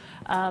example,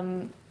 a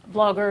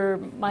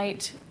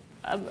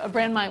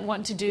brand might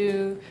want to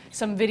do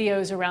some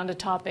videos around a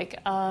topic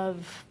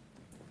of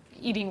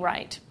eating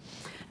right,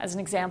 as an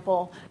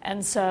example.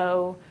 And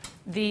so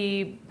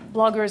the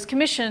blogger is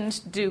commissioned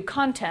to do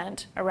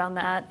content around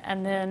that,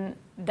 and then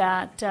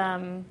that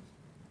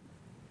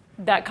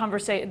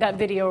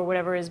video or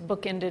whatever is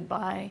bookended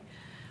by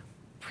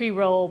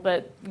pre-roll,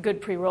 but good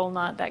pre-roll,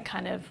 not that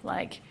kind of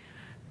like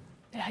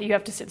you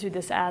have to sit through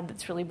this ad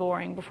that's really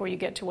boring before you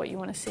get to what you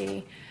want to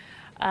see.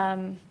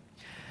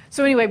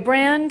 So anyway,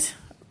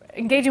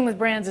 engaging with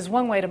brands is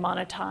one way to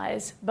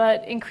monetize,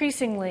 but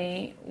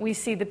increasingly we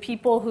see the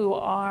people who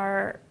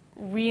are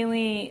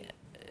really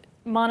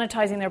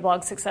monetizing their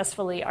blog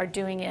successfully are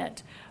doing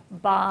it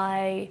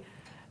by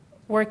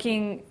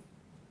making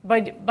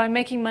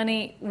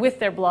money with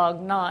their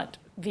blog, not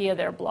via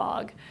their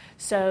blog.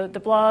 So the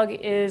blog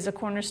is a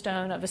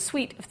cornerstone of a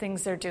suite of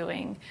things they're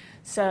doing.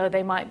 So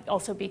they might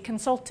also be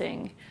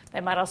consulting.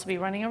 They might also be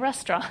running a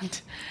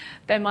restaurant.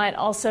 They might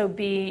also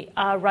be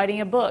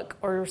writing a book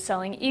or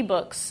selling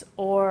ebooks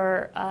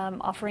or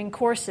offering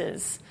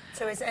courses.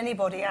 So is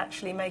anybody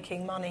actually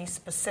making money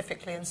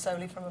specifically and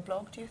solely from a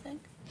blog, do you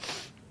think?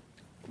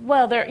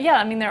 Well, there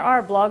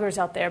are bloggers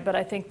out there, but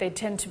I think they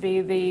tend to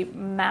be the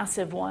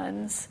massive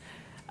ones.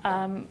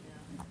 In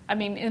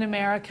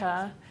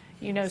America,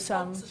 some...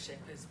 Sponsorship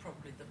is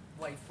probably the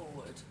way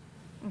forward.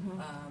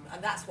 Mm-hmm.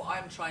 And that's what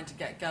I'm trying to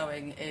get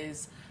going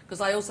is... Because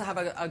I also have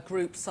a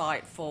group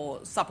site for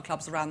supper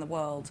clubs around the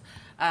world.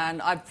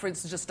 And I've, for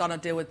instance, just done a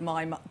deal with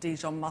My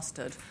Dijon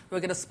Mustard, who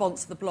are going to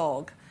sponsor the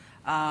blog.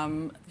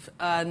 And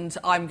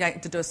I'm going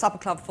to do a supper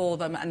club for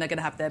them, and they're going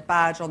to have their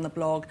badge on the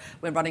blog.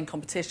 We're running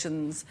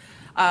competitions.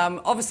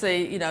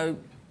 Obviously,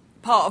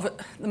 part of it,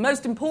 the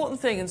most important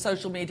thing in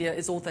social media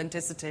is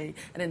authenticity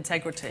and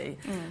integrity,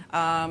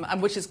 and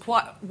which is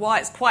why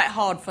it's quite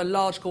hard for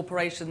large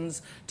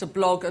corporations to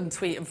blog and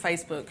tweet and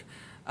Facebook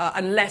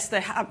unless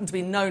they happen to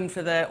be known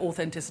for their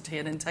authenticity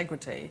and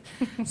integrity.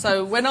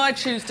 So when I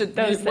choose to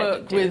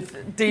work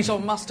with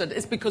Dijon Mustard,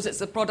 it's because it's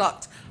a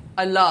product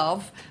I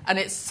love, and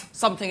it's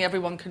something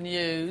everyone can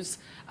use,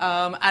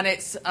 and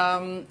it's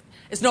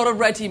not a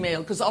ready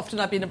meal, because often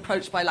I've been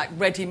approached by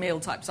ready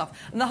meal type stuff.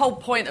 And the whole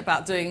point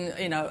about doing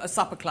a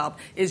supper club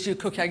is you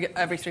cook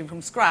everything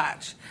from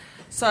scratch.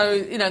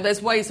 So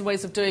there's ways and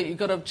ways of doing it. You've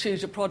got to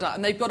choose your product,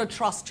 and they've got to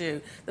trust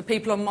you. The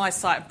people on my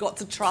site have got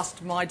to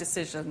trust my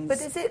decisions. But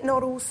is it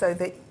not also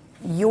that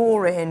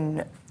you're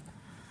in,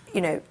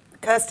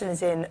 Kirsten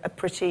is in a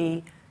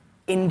pretty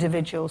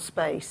individual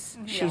space.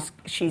 Yeah.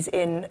 She's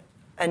in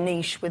a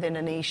niche within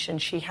a niche, and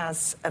she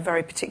has a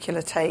very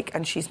particular take,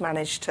 and she's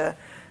managed to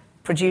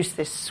produce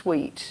this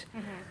suite.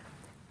 Mm-hmm.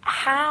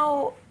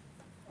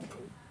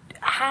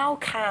 How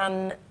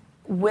can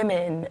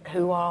women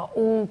who are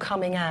all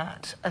coming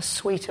at a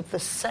suite of the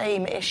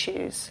same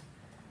issues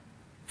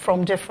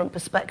from different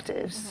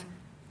perspectives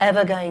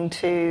ever going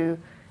to,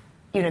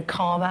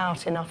 carve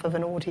out enough of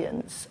an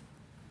audience?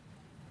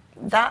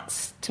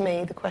 That's, to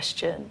me, the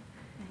question.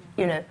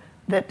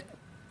 That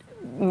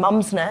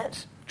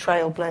Mumsnet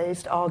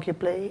trailblazed,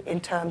 arguably,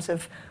 in terms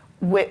of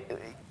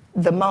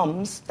the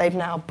mums. They've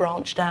now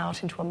branched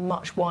out into a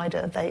much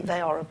wider...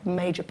 They are a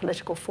major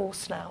political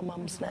force now,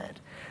 Mumsnet.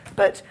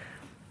 But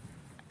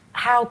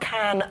how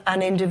can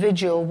an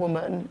individual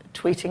woman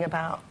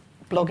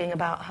blogging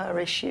about her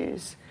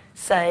issues,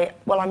 say,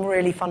 well, I'm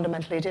really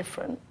fundamentally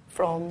different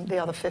from the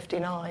other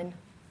 59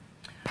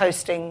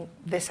 posting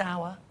this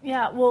hour?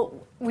 Yeah, well,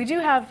 we do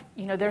have,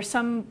 there's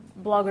some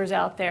bloggers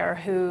out there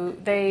who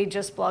they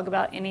just blog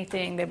about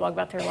anything. They blog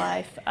about their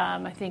life.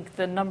 I think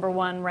the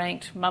 #1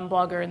 ranked mum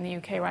blogger in the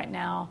UK right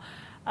now,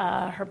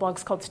 her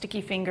blog's called Sticky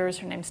Fingers.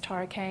 Her name's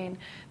Tara Kane.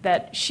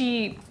 That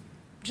she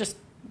just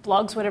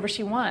blogs whatever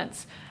she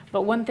wants.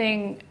 But one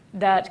thing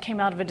that came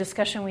out of a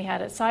discussion we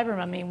had at Cyber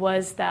Mummy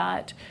was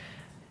that,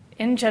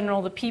 in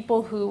general, the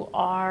people who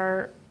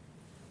are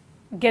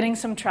getting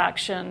some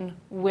traction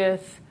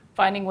with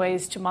finding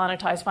ways to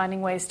monetize,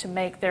 finding ways to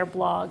make their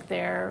blog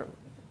their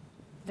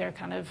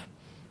kind of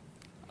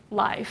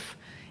life,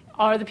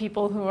 are the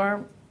people who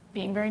are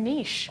being very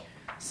niche.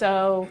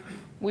 So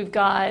we've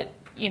got,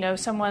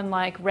 someone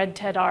like Red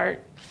Ted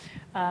Art,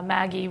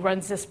 Maggie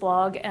runs this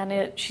blog,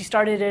 and she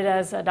started it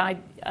as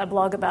a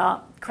blog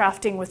about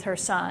crafting with her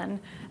son,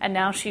 and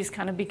now she's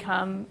kind of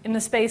become, in the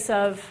space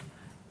of,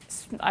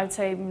 I would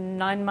say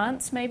 9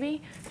 months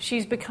maybe,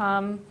 she's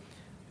become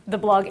the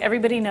blog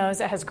everybody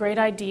knows. It has great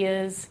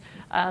ideas.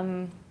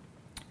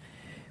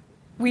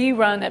 We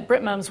run, at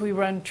BritMums, we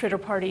run Twitter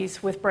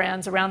parties with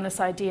brands around this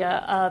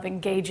idea of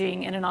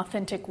engaging in an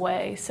authentic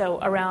way. So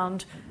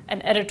around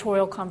an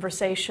editorial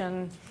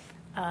conversation,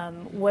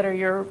 what are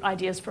your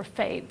ideas for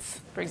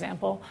fates, for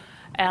example?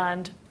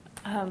 And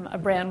a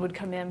brand would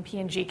come in,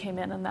 P&G came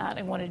in on that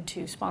and wanted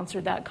to sponsor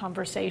that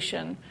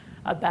conversation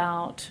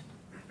about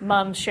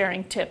mums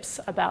sharing tips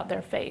about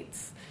their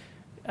fates,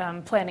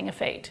 planning a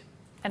fate,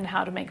 and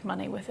how to make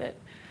money with it.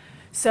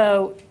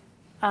 So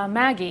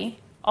Maggie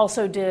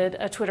also did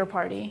a Twitter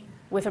party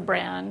with a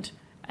brand,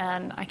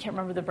 and I can't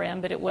remember the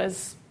brand, but it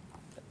was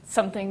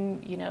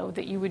something,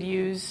 that you would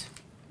use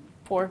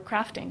for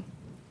crafting.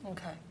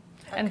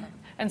 Okay.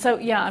 And so,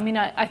 yeah,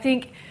 I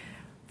think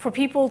for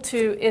people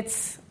to,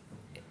 it's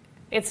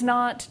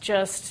not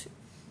just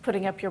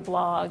putting up your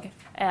blog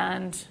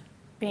and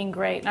being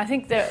great. And I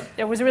think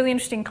there was a really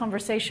interesting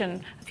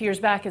conversation a few years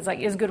back. It's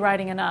is good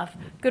writing enough?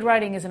 Good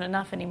writing isn't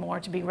enough anymore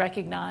to be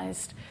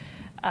recognized.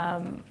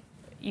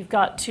 You've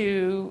got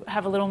to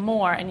have a little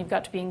more, and you've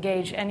got to be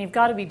engaged, and you've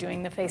got to be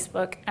doing the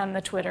Facebook and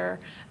the Twitter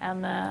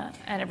and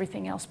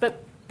everything else.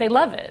 But they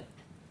love it.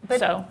 But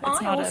so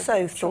it's I not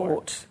also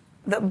thought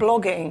that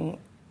blogging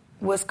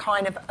was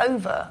kind of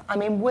over.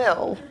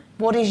 Will,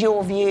 what is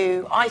your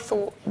view? I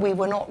thought we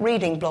were not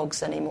reading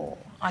blogs anymore.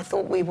 I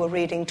thought we were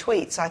reading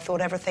tweets. I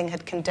thought everything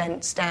had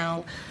condensed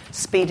down,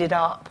 speeded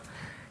up.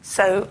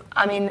 So,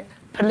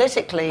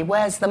 politically,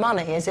 where's the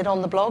money? Is it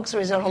on the blogs or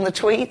is it on the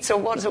tweets or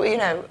what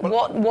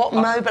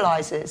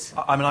mobilises?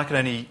 I mean, I can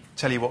only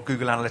tell you what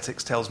Google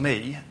Analytics tells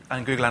me,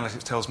 and Google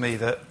Analytics tells me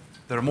that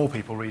there are more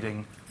people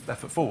reading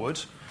Left Foot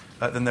Forward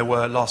than there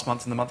were last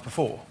month and the month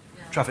before.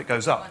 Yeah. Traffic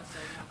goes up.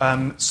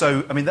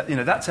 So, I mean,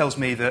 that tells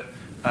me that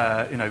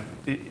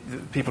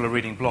people are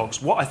reading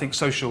blogs. What I think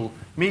social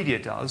media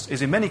does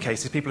is, in many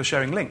cases, people are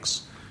sharing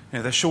links.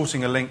 They're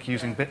shorting a link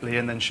using Bitly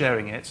and then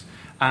sharing it,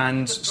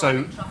 and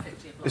so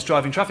it's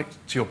driving traffic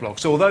to your blog.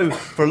 So although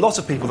for a lot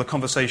of people the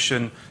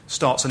conversation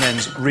starts and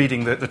ends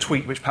reading the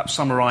tweet which perhaps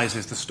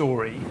summarises the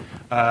story,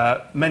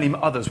 many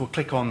others will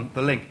click on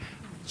the link.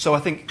 So I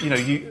think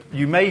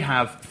you may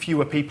have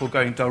fewer people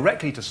going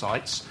directly to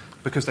sites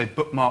because they've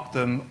bookmarked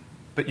them,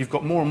 but you've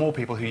got more and more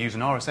people who use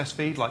an RSS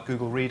feed like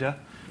Google Reader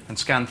and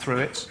scan through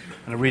it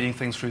and are reading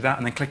things through that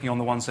and then clicking on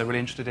the ones they're really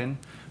interested in,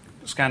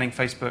 scanning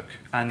Facebook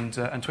and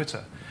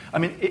Twitter. I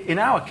mean, in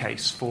our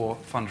case for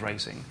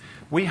fundraising,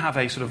 we have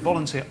a sort of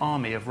volunteer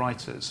army of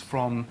writers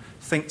from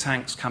think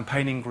tanks,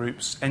 campaigning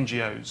groups,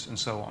 NGOs and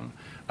so on,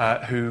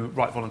 who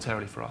write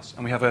voluntarily for us.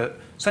 And we have a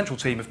central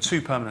team of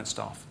 2 permanent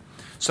staff.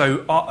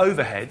 So our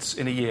overheads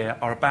in a year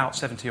are about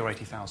 70 or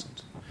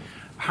 80,000.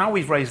 How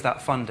we've raised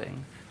that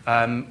funding,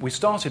 we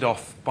started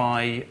off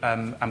by,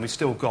 and we've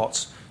still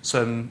got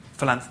some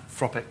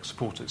philanthropic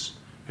supporters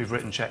who've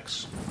written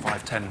cheques,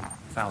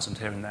 5,000-10,000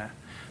 here and there.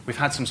 We've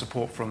had some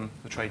support from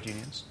the trade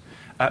unions.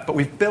 But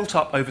we've built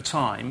up over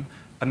time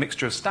a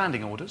mixture of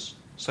standing orders.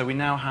 So we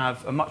now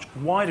have a much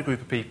wider group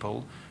of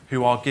people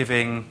who are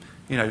giving,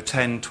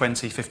 10,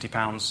 20, 50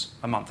 pounds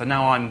a month. And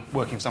now I'm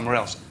working somewhere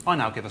else. I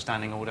now give a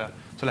standing order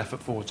to Left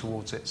Foot Forward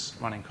towards its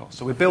running costs.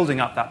 So we're building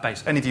up that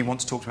base. Any of you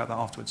want to talk about that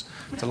afterwards?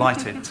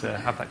 Delighted to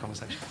have that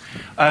conversation.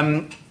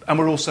 And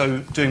we're also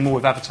doing more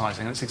with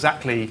advertising. And it's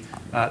exactly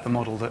the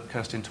model that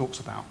Kirsten talks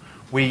about.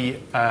 We,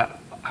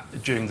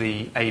 during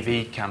the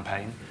AV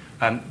campaign,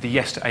 the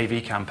Yes to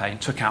AV campaign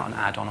took out an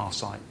ad on our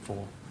site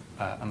for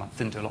a month.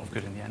 Didn't do a lot of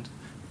good in the end,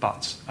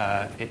 but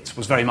it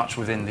was very much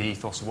within the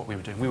ethos of what we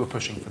were doing. We were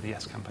pushing for the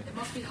Yes campaign. It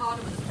must be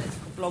harder with a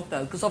political blog,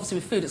 though, because obviously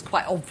with food it's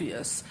quite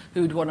obvious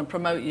who would want to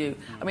promote you.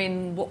 I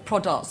mean, what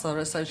products are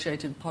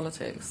associated with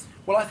politics?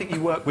 Well, I think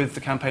you work with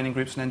the campaigning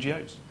groups and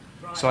NGOs.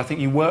 Right. So I think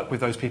you work with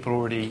those people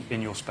already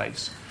in your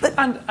space.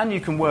 And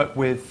you can work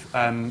with,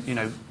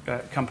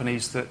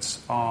 companies that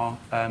are,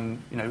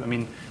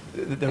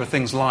 there are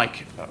things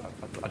like,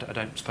 I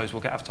don't suppose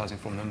we'll get advertising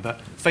from them,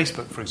 but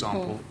Facebook, for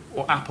example,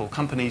 or Apple,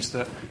 companies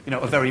that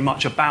are very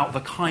much about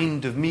the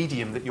kind of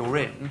medium that you're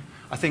in,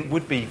 I think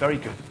would be very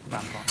good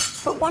brand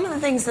partners. But one of the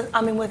things that,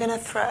 we're going to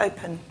throw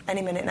open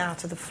any minute now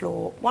to the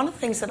floor. One of the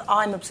things that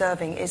I'm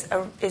observing is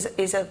a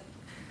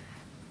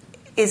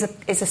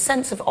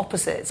sense of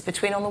opposites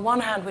between, on the one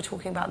hand, we're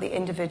talking about the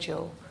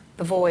individual,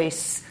 the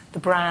voice, the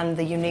brand,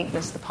 the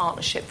uniqueness, the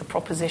partnership, the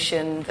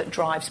proposition that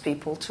drives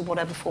people to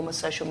whatever form of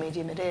social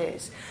medium it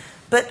is.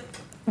 But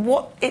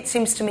what it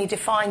seems to me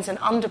defines and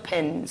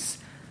underpins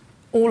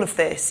all of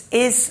this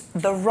is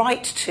the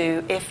right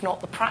to, if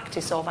not the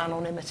practice of,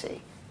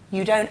 anonymity.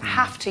 You don't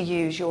have to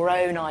use your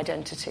own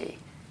identity,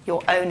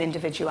 your own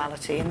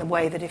individuality, in the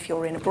way that if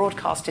you're in a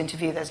broadcast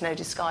interview, there's no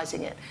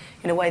disguising it,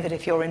 in a way that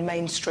if you're in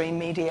mainstream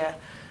media,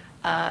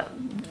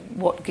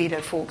 what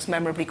Guido Fawkes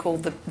memorably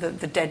called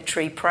the dead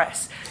tree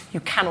press, you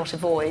cannot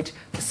avoid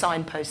the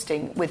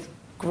signposting, with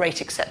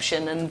great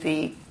exception, and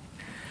the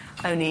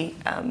only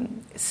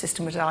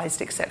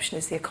systematised exception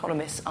is The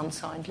Economist's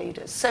unsigned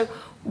leaders. So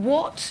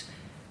what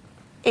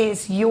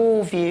is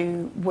your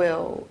view,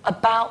 Will,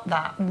 about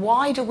that?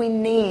 Why do we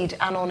need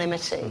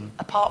anonymity,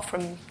 apart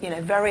from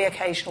very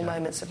occasional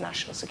moments of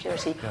national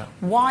security? Yeah.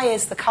 Why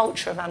is the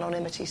culture of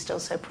anonymity still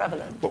so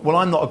prevalent? Well,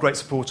 I'm not a great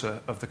supporter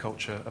of the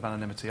culture of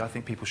anonymity. I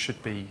think people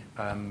should be,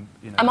 Am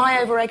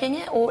I over-egging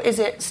it, or is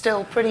it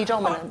still pretty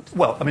dominant?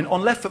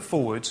 On Left Foot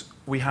Forward,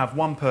 we have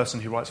one person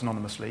who writes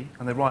anonymously,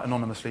 and they write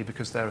anonymously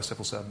because they're a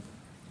civil servant.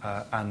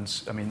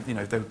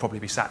 They would probably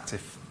be sacked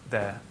if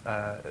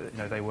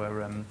they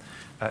were...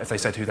 if they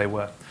said who they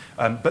were.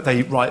 But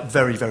they write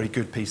very, very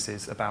good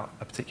pieces about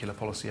a particular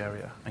policy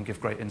area and give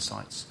great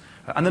insights.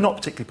 And they're not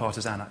particularly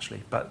partisan,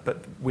 actually,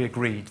 but we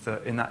agreed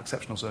that in that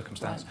exceptional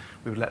circumstance,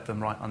 we would let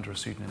them write under a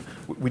pseudonym.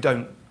 We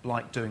don't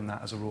like doing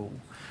that as a rule.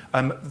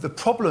 The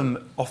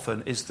problem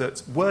often is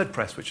that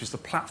WordPress, which is the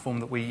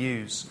platform that we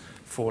use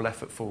for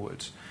Left Foot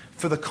Forward,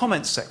 for the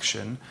comments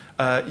section,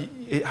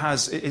 it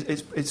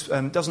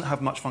doesn't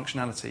have much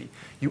functionality.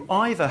 You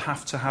either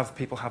have to have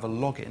people have a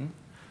login,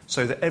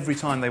 so that every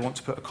time they want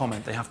to put a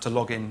comment, they have to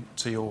log in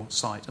to your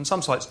site. And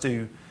some sites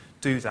do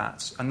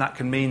that, and that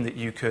can mean that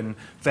you can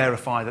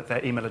verify that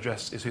their email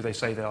address is who they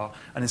say they are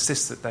and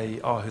insist that they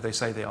are who they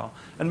say they are.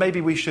 And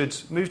maybe we should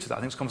move to that.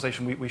 I think it's a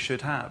conversation we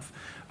should have.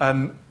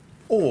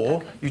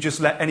 Or you just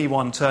let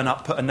anyone turn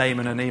up, put a name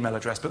and an email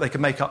address, but they can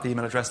make up the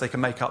email address, they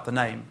can make up the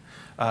name.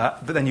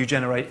 But then you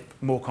generate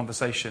more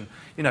conversation.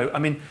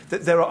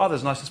 There are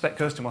others, and I suspect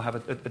Kirsten will have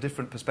a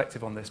different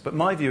perspective on this. But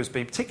my view has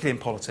been, particularly in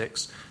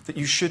politics, that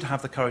you should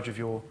have the courage of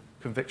your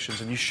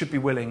convictions, and you should be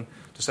willing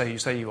to say who you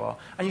say you are.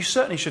 And you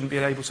certainly shouldn't be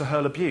able to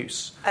hurl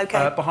abuse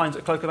behind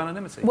a cloak of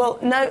anonymity. Well,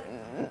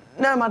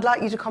 Noam, I'd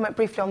like you to comment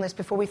briefly on this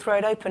before we throw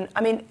it open.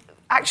 I mean,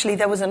 actually,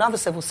 there was another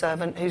civil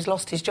servant who's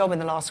lost his job in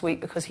the last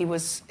week because he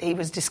was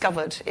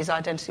discovered, his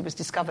identity was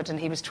discovered, and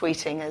he was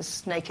tweeting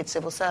as naked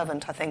civil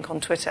servant, I think,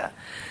 on Twitter.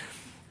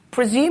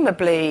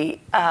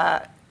 Presumably,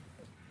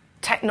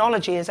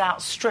 technology is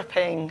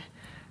outstripping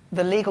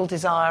the legal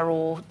desire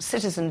or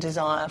citizen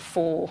desire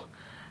for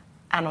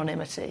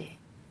anonymity.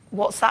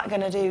 What's that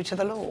going to do to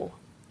the law?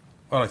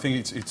 Well, I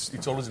think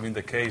it's always been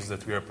the case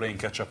that we are playing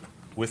catch-up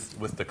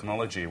with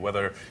technology,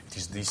 whether it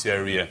is this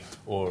area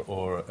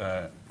or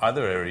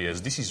other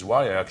areas. This is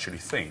why I actually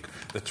think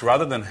that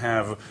rather than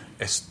have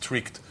a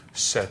strict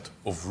set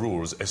of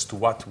rules as to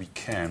what we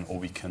can or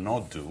we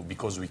cannot do,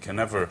 because we can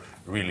never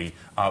really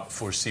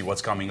foresee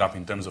what's coming up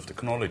in terms of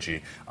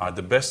technology,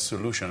 the best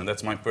solution, and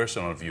that's my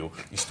personal view,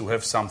 is to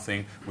have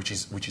something which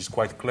is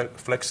quite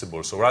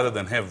flexible. So rather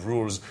than have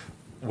rules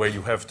where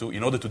you have to,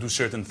 in order to do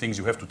certain things,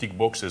 you have to tick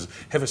boxes,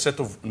 have a set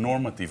of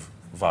normative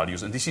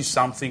values. And this is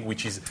something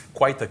which is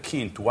quite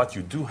akin to what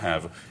you do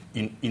have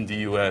in the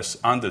US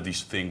under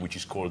this thing which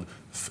is called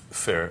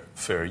fair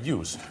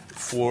use,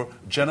 for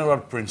general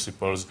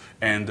principles.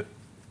 And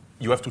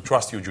you have to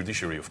trust your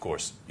judiciary, of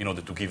course, in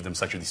order to give them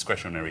such a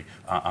discretionary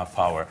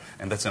power.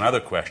 And that's another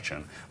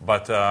question.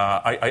 But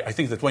I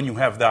think that when you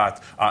have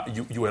that,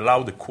 you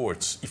allow the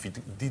courts, if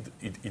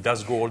it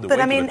does go all the way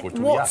to the court to react. But I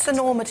mean, what's the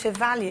normative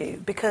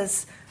value?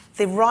 Because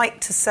the right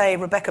to say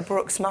Rebekah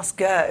Brooks must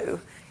go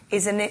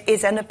is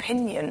an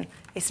opinion.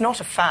 It's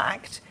not a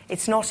fact.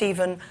 It's not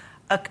even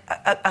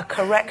a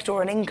correct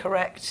or an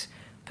incorrect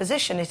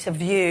position. It's a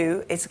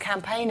view. It's a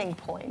campaigning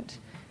point.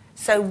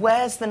 So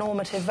where's the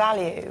normative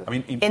value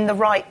in the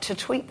right to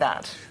tweet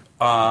that?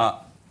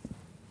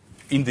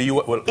 In the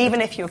US, well, even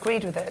if you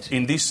agreed with it,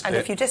 and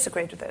if you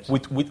disagreed with it.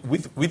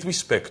 With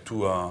respect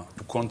to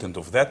content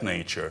of that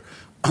nature,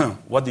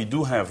 what they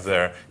do have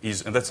there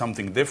is, and that's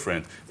something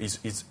different, is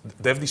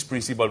they have this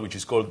principle which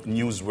is called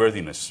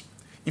newsworthiness.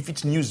 If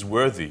it's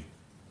newsworthy,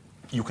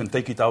 you can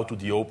take it out to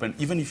the open,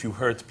 even if you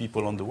hurt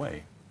people on the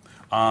way.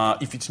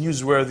 If it's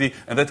newsworthy,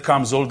 and that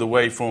comes all the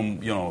way from,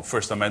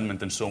 First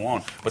Amendment and so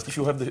on. But if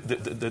you have the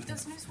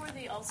Does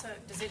newsworthy also,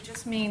 does it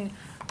just mean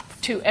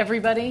to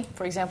everybody,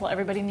 for example,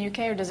 everybody in the UK,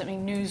 or does it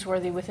mean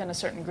newsworthy within a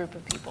certain group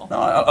of people? No,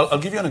 I'll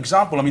give you an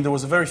example. There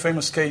was a very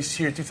famous case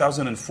here in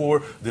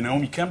 2004, the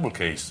Naomi Campbell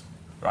case,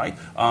 right?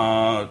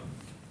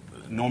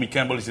 Naomi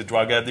Campbell is a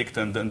drug addict,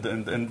 and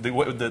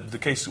the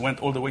case went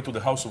all the way to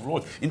the House of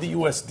Lords. In the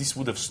US, this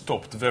would have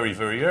stopped very,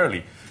 very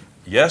early.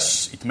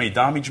 Yes, it may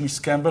damage Ms.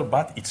 Campbell,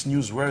 but it's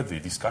newsworthy.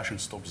 Discussion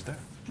stops there.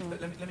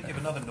 Let me give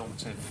another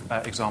normative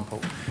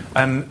example.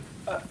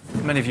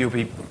 Many of you will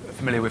be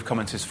familiar with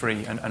Comment is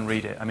Free and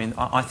read it.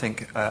 I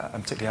think,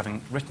 and particularly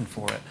having written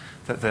for it,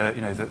 that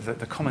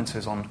the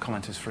commenters on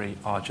Comment is Free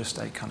are just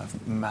a kind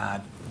of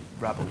mad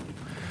rabble.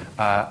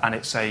 And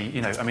it's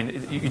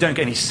you don't get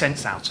any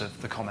sense out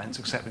of the comments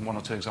except in one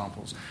or two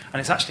examples. And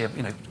it's actually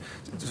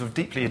sort of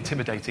deeply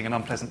intimidating and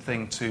unpleasant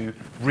thing to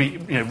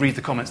read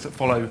the comments that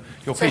follow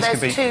your piece. So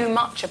there's too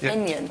much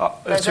opinion.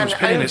 There's too much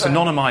opinion. It's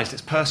anonymised.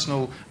 It's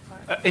personal.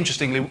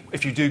 Interestingly,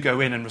 if you do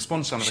go in and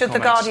respond to some of the comments...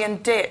 Should the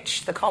Guardian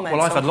ditch the comments?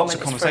 Well, I've had lots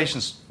of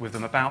conversations with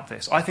them about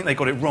this. I think they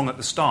got it wrong at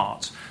the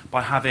start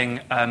by having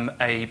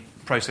a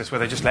process where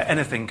they just let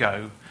anything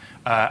go,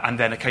 and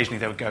then occasionally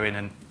they would go in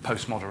and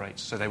post-moderate.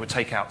 So they would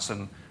take out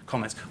some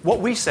comments.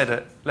 What we said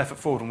at Left Foot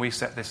Forward when we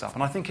set this up,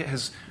 and I think it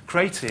has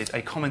created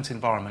a comment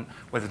environment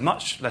where there's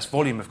much less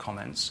volume of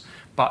comments,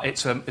 but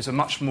it's a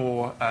much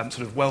more sort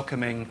of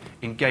welcoming,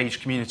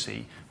 engaged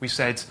community. We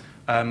said,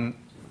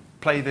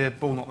 play the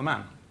ball, not the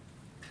man.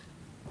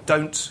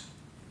 Don't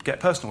get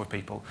personal with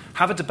people.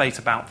 Have a debate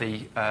about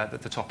the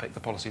topic, the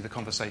policy, the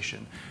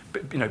conversation.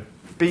 But,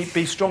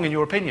 be strong in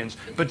your opinions,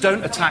 but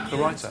don't attack the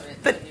writer.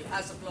 But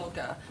as a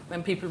blogger,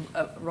 when people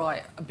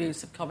write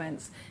abusive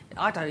comments,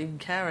 I don't even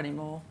care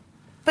anymore.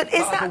 But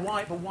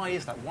why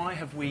is that? Why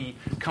have we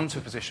come to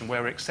a position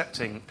where we're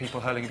accepting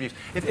people hurling abuse?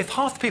 If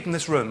half the people in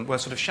this room were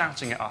sort of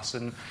shouting at us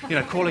and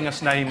calling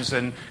us names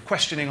and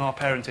questioning our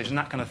parentage and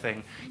that kind of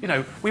thing,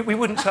 we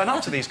wouldn't turn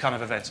up to these kind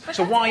of events.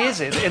 So why is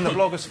it that in the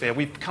blogosphere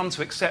we've come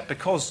to accept,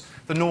 because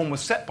the norm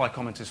was set by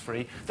Comment is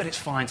Free, that it's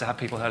fine to have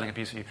people hurling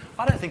abuse at you?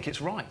 I don't think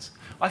it's right.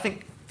 I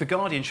think the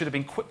Guardian should have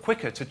been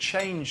quicker to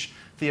change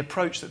the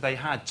approach that they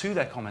had to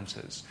their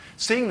commenters,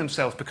 seeing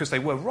themselves, because they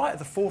were right at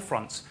the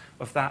forefront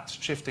of that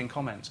shift in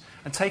comment,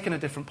 and taken a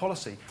different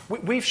policy.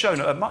 We've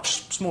shown at a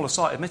much smaller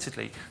site,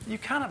 admittedly, you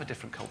can have a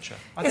different culture.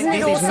 I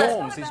think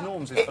these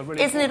norms are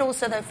really Isn't it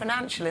also, though,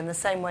 financial in the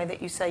same way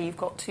that you say you've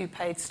got 2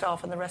 paid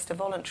staff and the rest are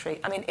voluntary?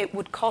 It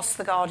would cost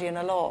the Guardian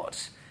a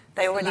lot.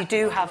 They already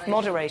do have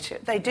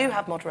moderators. They do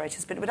have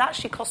moderators, but it would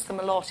actually cost them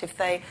a lot if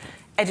they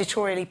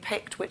editorially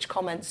picked which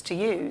comments to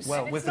use.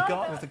 Well, with the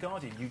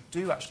Guardian, you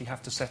do actually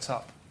have to set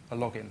up a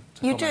login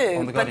to You comment do,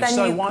 on the but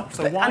Guardian.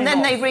 then and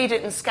then they read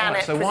it and scan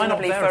it. So why not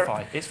presumably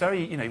verify? It's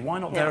very, why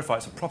not Yeah. verify?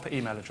 It's a proper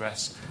email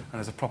address and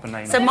there's a proper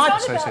name So It's my-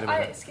 not associated about,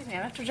 with it. excuse me,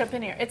 I have to jump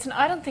in here.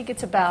 I don't think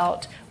it's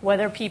about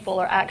whether people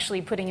are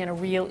actually putting in a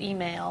real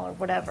email or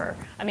whatever.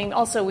 I mean,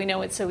 also we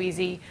know it's so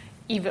easy.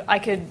 Even I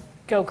could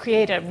go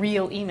create a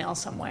real email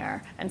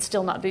somewhere and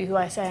still not be who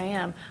I say I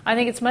am. I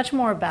think it's much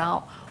more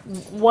about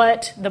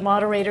what the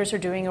moderators are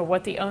doing or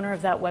what the owner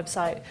of that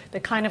website, the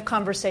kind of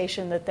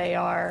conversation that they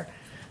are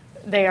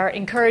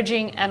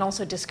encouraging and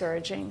also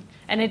discouraging.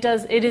 And it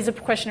is a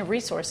question of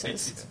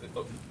resources.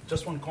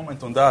 Just one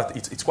comment on that.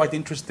 It's quite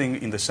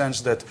interesting in the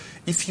sense that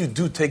if you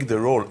do take the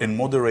role and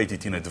moderate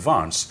it in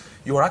advance,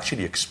 you are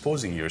actually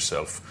exposing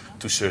yourself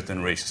to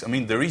certain risks. I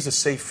mean, there is a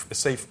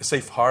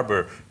safe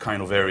harbor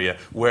kind of area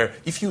where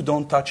if you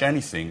don't touch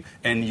anything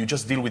and you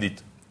just deal with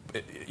it,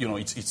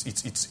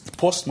 it's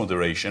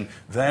post-moderation,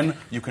 then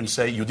you can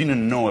say you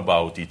didn't know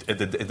about it at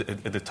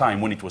the time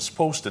when it was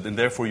posted, and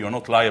therefore you're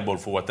not liable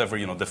for whatever,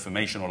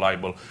 defamation or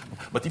libel.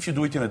 But if you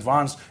do it in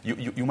advance,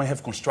 you may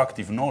have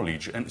constructive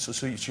knowledge, and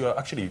so you're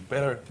actually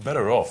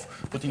better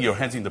off putting your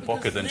hands in the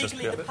pocket and just...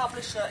 Legally, the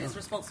publisher is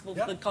responsible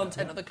for the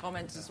content of the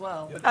comments as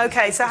well.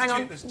 Okay, so hang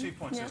on. There's 2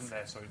 points, Yes. isn't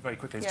there? Sorry, very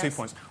quickly. There's Yes. 2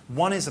 points.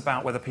 One is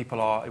about whether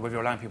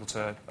you're allowing people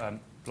to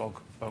blog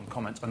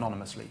comment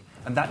anonymously,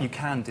 and that you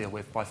can deal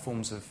with by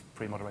forms of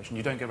pre-moderation.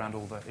 You don't get around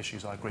all the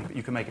issues, I agree, but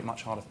you can make it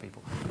much harder for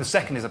people. The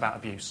second is about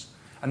abuse,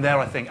 and there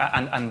I think,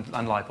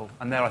 and libel,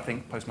 and there I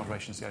think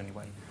post-moderation is the only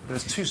way. But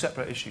there's 2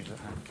 separate issues at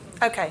hand.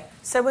 Okay,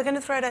 so we're going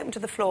to throw it open to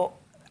the floor.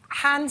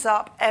 Hands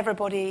up,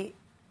 everybody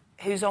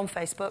who's on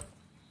Facebook.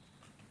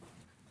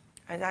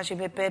 It's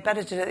actually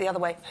better to do it the other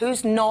way.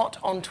 Who's not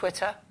on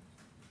Twitter?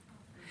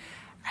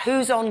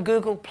 Who's on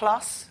Google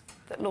Plus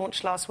that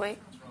launched last week?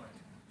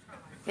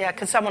 Yeah,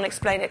 can someone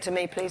explain it to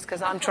me, please,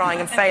 because I'm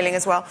trying and failing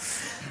as well.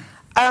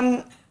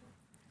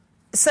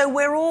 So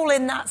we're all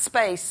in that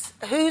space.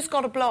 Who's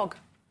got a blog?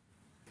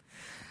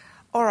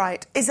 All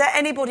right. Is there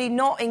anybody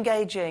not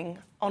engaging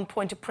on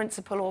point of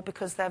principle or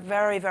because they're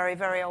very, very,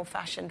 very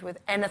old-fashioned with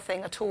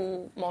anything at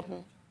all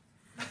modern?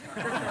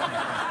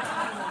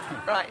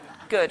 Right,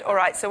 good. All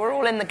right, so we're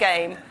all in the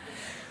game.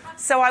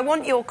 So I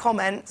want your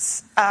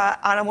comments, and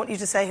I want you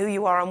to say who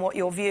you are and what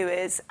your view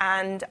is,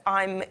 and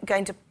I'm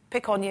going to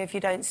pick on you if you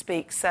don't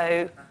speak.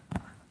 So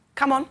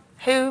come on,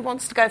 who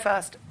wants to go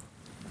first?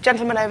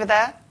 Gentleman over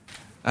there.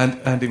 And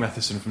Andy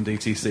Matheson from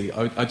DTC.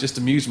 I just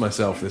amused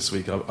myself this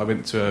week. I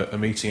went to a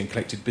meeting and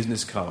collected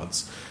business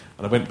cards,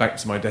 and I went back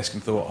to my desk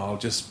and thought, I'll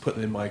just put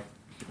them in my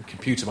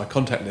computer, my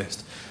contact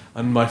list.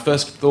 And my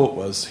first thought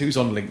was, who's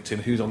on LinkedIn,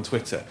 who's on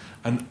Twitter?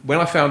 And when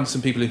I found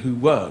some people who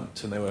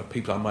weren't, and they were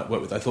people I might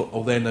work with, I thought,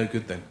 oh, they're no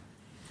good then.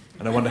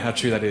 And I wonder how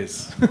true that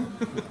is.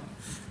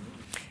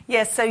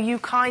 Yes, so you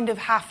kind of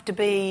have to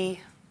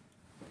be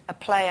a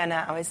player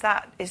now. Is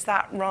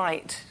that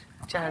right,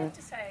 Jen? I have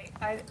to say,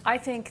 I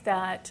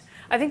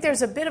think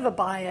there's a bit of a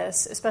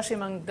bias, especially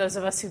among those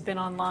of us who've been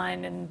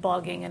online and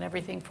blogging and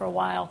everything for a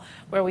while,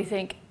 where we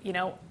think,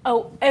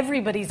 oh,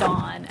 everybody's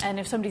on, and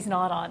if somebody's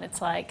not on,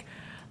 it's like,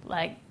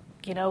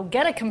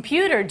 get a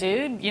computer,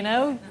 dude.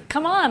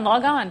 Come on,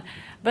 log on.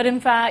 But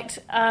in fact,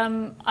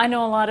 I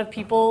know a lot of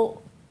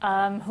people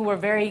who are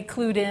very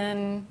clued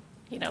in,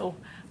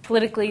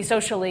 politically,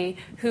 socially,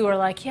 who are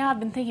like, yeah, I've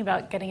been thinking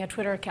about getting a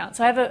Twitter account.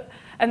 So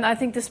and I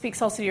think this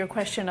speaks also to your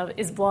question of,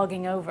 is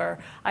blogging over?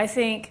 I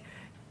think,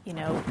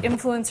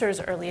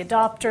 influencers, early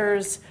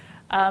adopters,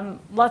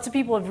 lots of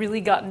people have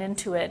really gotten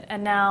into it,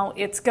 and now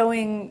it's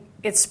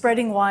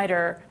spreading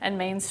wider and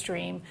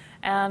mainstream,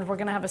 and we're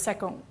going to have a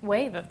second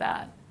wave of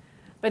that.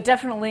 But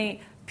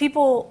definitely,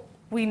 people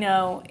we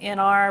know in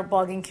our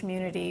blogging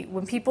community,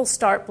 when people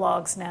start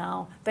blogs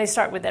now, they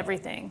start with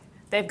everything.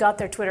 They've got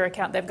their Twitter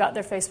account, they've got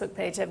their Facebook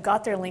page, they've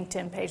got their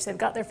LinkedIn page, they've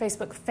got their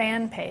Facebook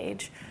fan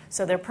page,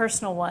 so their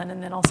personal one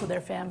and then also their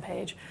fan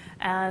page.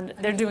 And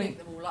they're doing,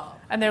 them all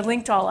up. And they're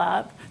linked all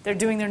up. They're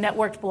doing their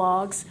networked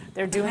blogs.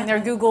 They're doing their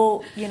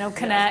Google,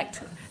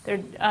 Connect, their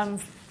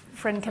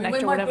Friend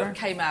Connect or whatever. When my book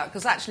came out,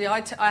 because actually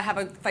I have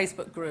a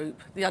Facebook group,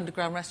 The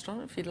Underground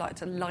Restaurant, if you'd like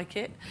to like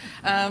it.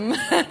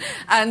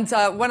 And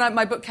when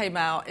my book came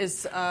out,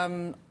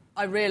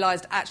 I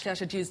realised actually I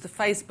should use the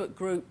Facebook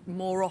group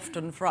more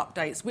often for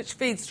updates, which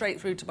feeds straight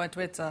through to my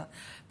Twitter,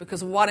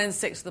 because 1 in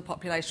 6 of the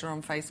population are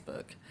on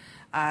Facebook.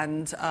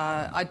 And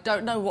I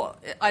don't know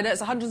I know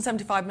it's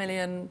 175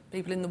 million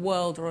people in the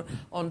world are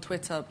on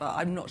Twitter, but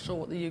I'm not sure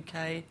what the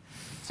UK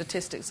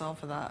statistics are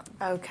for that.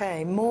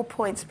 Okay, more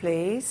points,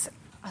 please.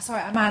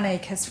 Sorry, I'm Anne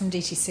Akers from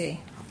DTC.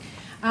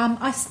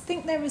 I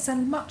think there is a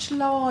much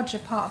larger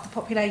part of the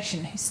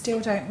population who still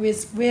don't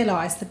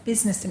realise the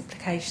business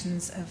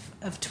implications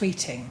of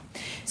tweeting.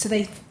 So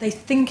they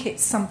think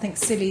it's something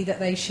silly that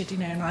they should,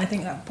 and I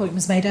think that point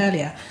was made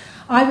earlier.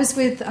 I was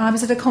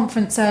at a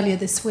conference earlier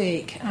this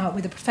week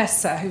with a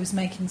professor who was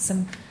making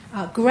some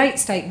great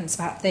statements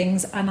about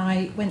things, and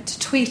I went to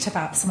tweet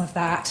about some of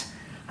that,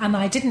 and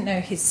I didn't know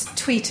his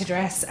tweet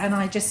address, and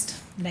I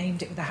just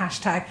named it with a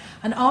hashtag.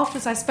 And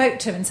afterwards I spoke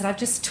to him and said, I've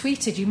just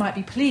tweeted, you might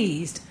be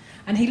pleased.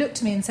 And he looked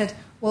at me and said,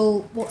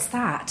 well, what's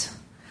that?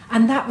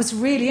 And that was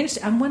really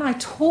interesting. And when I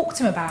talked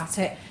to him about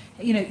it,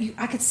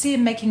 I could see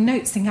him making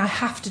notes, thinking, I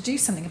have to do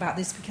something about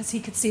this, because he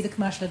could see the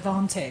commercial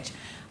advantage.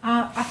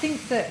 I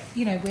think that,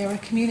 we're a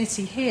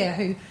community here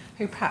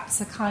who perhaps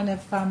are kind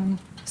of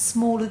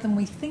smaller than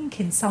we think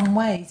in some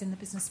ways in the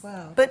business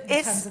world, but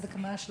in terms of the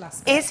commercial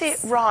aspects. Is it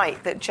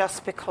right that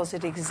just because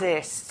it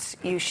exists,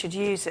 you should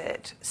use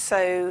it?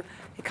 So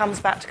it comes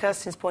back to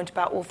Kirsten's point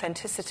about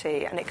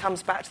authenticity, and it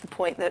comes back to the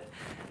point that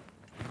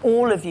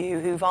all of you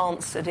who've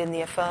answered in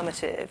the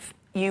affirmative,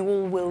 you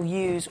all will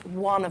use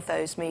one of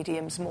those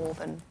mediums more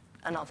than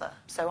another.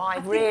 So I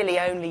really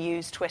only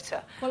use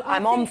Twitter. Well,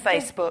 I'm on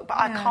Facebook, but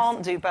I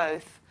can't do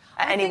both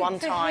at any one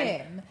time.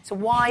 Him, so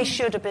why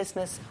should a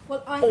business,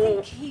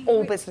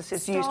 all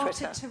businesses use Twitter?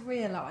 Started to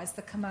realise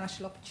the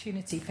commercial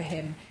opportunity for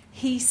him.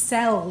 He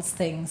sells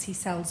things, he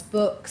sells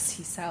books,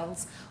 he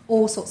sells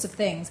all sorts of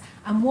things.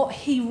 And what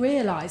he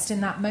realised in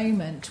that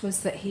moment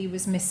was that he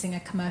was missing a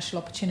commercial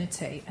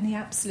opportunity, and he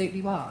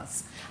absolutely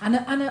was. And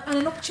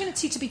an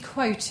opportunity to be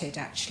quoted,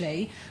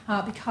 actually,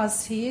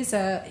 because he is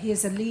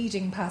a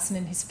leading person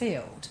in his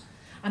field.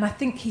 And I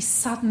think he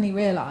suddenly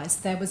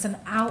realised there was an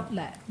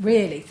outlet,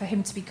 really, for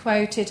him to be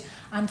quoted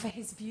and for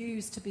his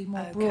views to be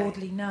more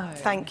broadly known.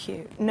 Thank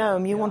you.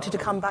 Noam, you wanted to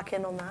come back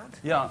in on that?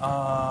 Yeah,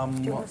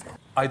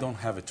 I don't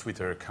have a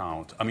Twitter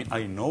account. I mean,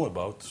 I know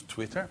about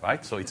Twitter,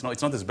 right? So it's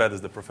not as bad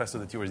as the professor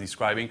that you were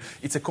describing.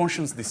 It's a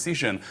conscious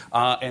decision,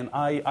 and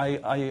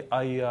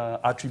I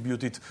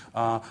attribute it.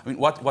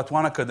 What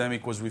one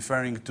academic was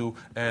referring to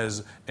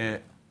as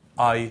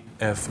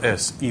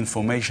IFS,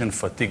 information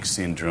fatigue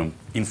syndrome,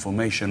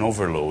 information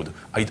overload.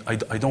 I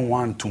don't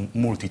want to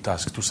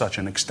multitask to such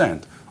an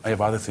extent. I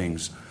have other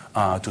things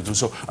to do.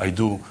 So I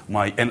do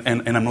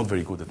and I'm not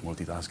very good at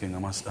multitasking. I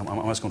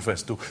must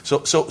confess too.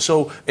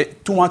 So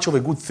too much of a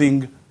good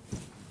thing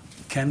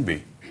can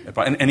be,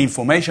 and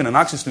information and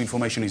access to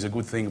information is a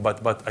good thing.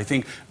 But I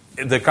think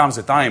there comes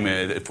a time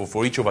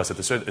for each of us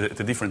at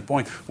a different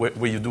point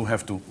where you do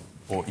have to.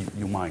 Or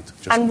you might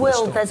just. And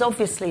there's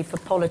obviously for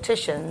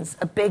politicians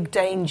a big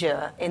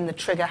danger in the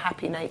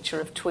trigger-happy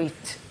nature of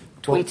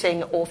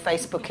tweeting or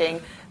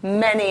Facebooking.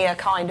 Many a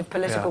kind of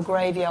political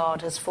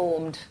graveyard has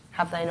formed,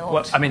 have they not?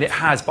 Well, I mean, it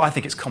has, but I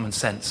think it's common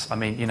sense. I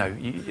mean,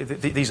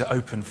 these are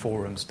open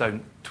forums.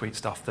 Don't tweet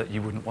stuff that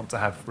you wouldn't want to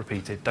have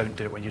repeated. Don't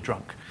do it when you're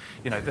drunk.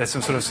 There's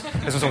some sort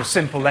of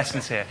simple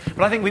lessons here.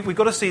 But I think we've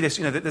got to see this.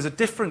 There's a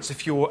difference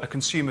if you're a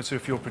consumer to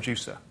if you're a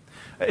producer.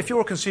 If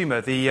you're a consumer,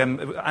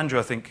 Andrew,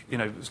 I think,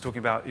 was talking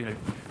about,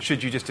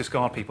 should you just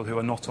discard people who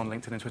are not on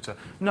LinkedIn and Twitter?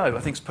 No,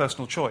 I think it's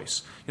personal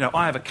choice.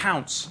 I have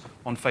accounts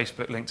on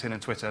Facebook, LinkedIn and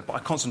Twitter, but I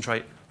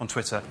concentrate on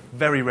Twitter,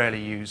 very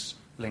rarely use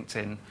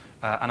LinkedIn,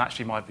 and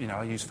actually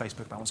I use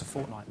Facebook about once a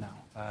fortnight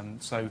now.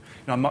 So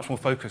I'm much more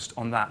focused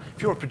on that.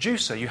 If you're a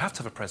producer, you have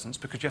to have a presence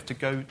because you have to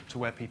go to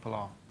where people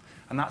are.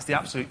 And that's the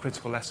absolute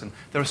critical lesson.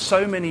 There are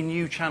so many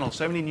new channels,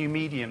 so many new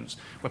mediums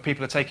where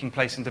people are taking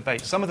place in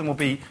debate. Some of them will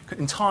be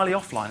entirely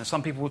offline, and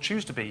some people will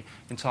choose to be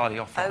entirely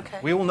offline. Okay.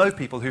 We all know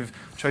people who've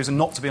chosen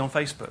not to be on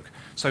Facebook.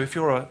 So if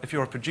you're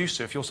a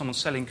producer, if you're someone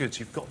selling goods,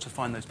 you've got to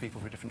find those people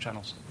through different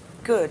channels.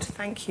 Good,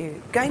 thank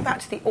you. Going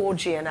back to the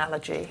orgy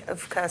analogy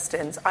of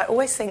Kirsten's, I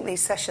always think these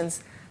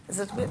sessions,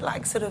 there's a bit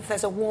like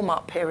there's a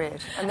warm-up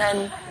period, and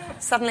then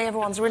suddenly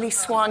everyone's really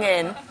swung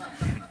in.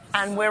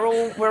 And we're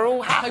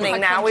all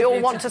happening now. We all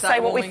want to say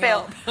what we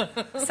feel.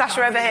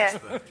 Sasha, over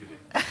here.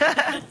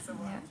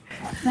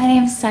 My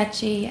name's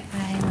Sachi.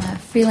 I'm a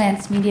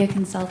freelance media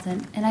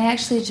consultant, and I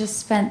actually just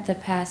spent the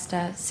past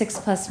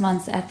 6+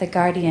 months at The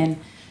Guardian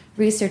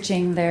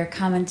researching their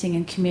commenting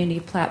and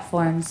community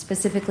platforms,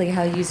 specifically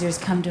how users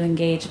come to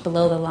engage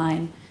below the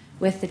line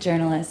with the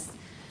journalists.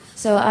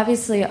 So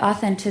obviously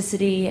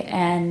authenticity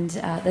and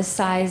the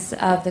size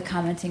of the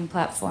commenting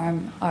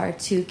platform are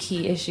two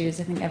key issues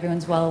I think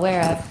everyone's well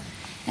aware of.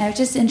 And I'm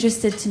just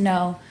interested to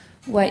know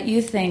what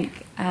you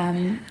think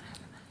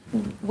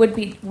would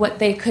be what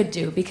they could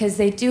do, because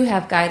they do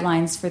have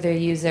guidelines for their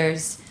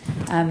users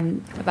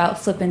about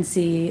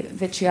flippancy,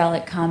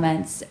 vitriolic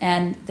comments,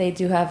 and they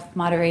do have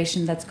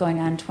moderation that's going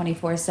on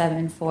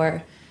 24/7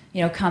 for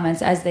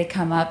comments as they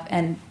come up,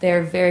 and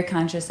they're very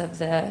conscious of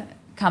the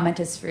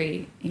comment is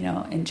free,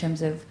 in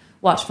terms of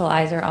watchful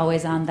eyes are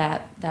always on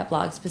that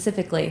blog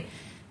specifically.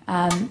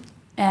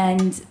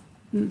 And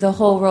the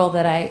whole role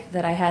that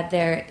I had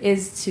there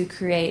is to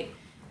create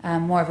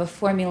more of a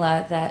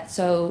formula that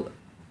so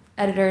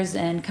editors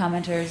and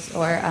commenters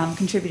or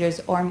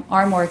contributors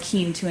are more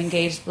keen to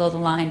engage below the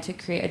line to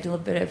create a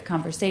deliberative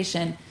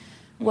conversation.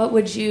 What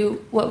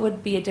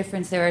would be a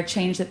difference there or a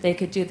change that they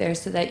could do there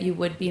so that you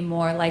would be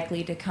more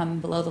likely to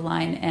come below the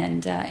line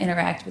and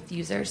interact with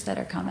users that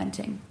are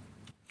commenting?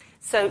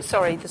 So,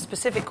 sorry, the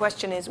specific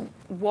question is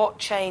what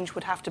change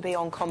would have to be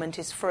on comment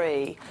is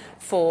free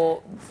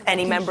for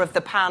any member of the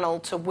panel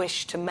to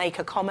wish to make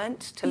a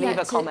comment, to leave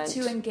a comment?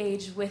 To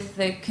engage with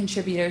the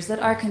contributors that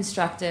are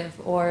constructive,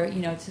 or,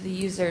 to the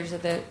users or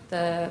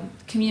the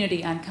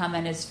community on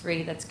comment is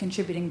free that's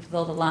contributing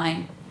below the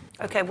line.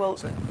 Okay, well,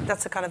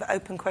 that's a kind of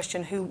open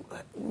question. Who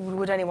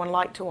would anyone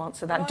like to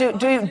answer that? Do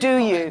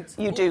you?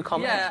 You do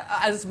comment? Yeah,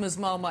 as Ms.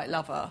 Marmite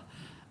Lover.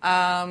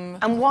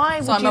 And why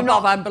would so I'm you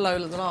above not, and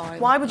below the line.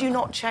 Why would you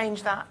not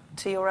change that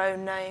to your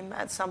own name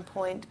at some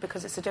point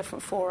because it's a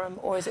different forum,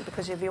 or is it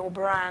because of your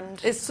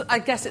brand? I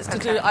guess it's to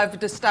do.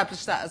 I've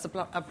established that as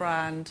a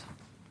brand.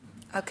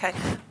 Okay.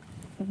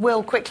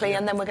 Will, quickly,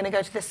 and then we're going to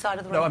go to this side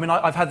of the room. No, I mean,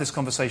 I've had this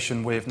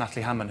conversation with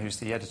Natalie Hammond, who's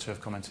the editor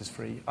of Comment is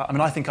Free. I mean,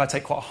 I think I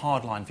take quite a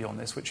hard-line view on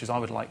this, which is I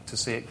would like to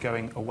see it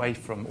going away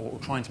from, or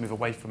trying to move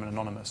away from, an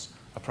anonymous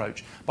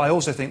approach. But I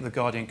also think The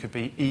Guardian could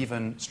be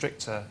even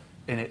stricter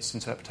in its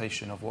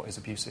interpretation of what is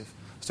abusive.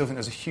 I still think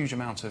there's a huge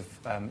amount of,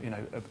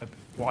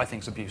 what I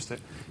think is abuse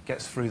that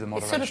gets through the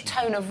moderation. It's sort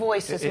of tone of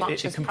voice as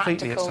much as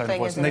practical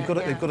thing, isn't it?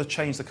 They've got to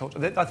change the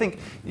culture. I think,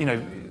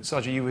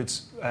 Saja, you would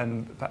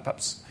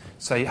perhaps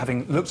say,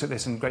 having looked at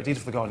this in great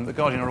detail for The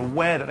Guardian are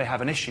aware that they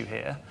have an issue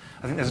here.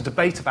 I think there's a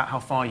debate about how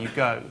far you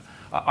go.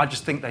 I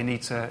just think they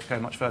need to go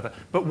much further.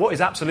 But what is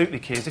absolutely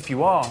key is if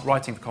you are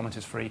writing for Comment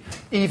is Free,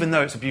 even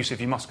though it's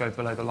abusive, you must go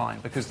below the line.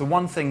 Because the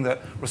one thing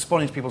that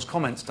responding to people's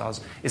comments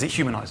does is it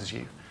humanises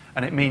you.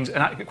 And it means,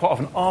 and quite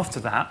often after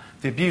that,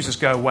 the abusers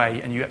go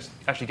away and you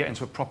actually get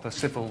into a proper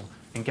civil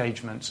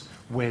engagement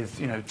with,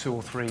 2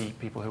 or 3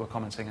 people who are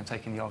commenting and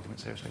taking the argument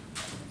seriously.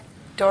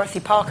 Dorothy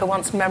Parker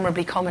once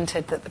memorably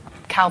commented that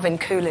Calvin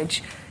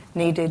Coolidge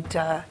needed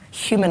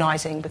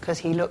humanising because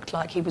he looked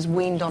like he was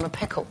weaned on a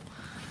pickle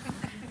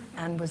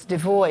and was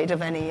devoid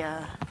of any...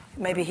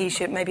 Maybe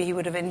he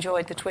would have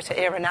enjoyed the Twitter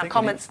era. Now,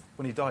 comments...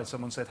 When he died,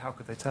 someone said, how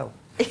could they tell?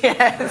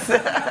 Yes.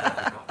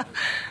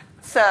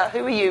 Sir,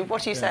 who are you?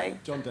 What are you saying?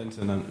 John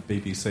Denton at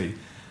BBC.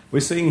 We're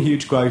seeing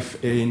huge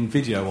growth in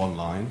video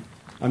online.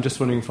 I'm just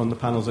wondering from the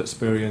panel's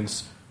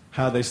experience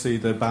how they see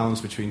the balance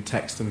between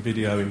text and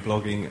video in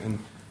blogging and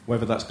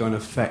whether that's going to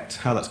affect,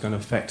 how that's going to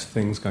affect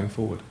things going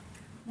forward.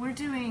 We're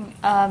doing,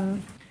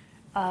 via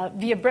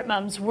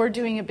BritMums, we're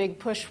doing a big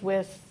push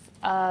with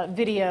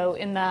video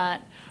in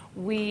that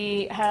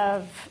we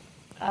have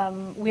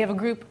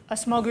a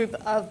small group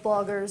of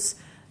bloggers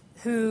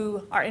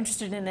who are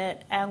interested in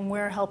it, and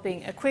we're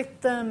helping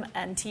equip them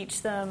and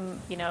teach them,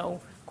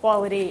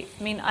 quality.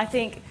 I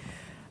think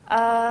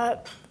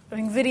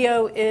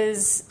video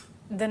is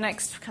the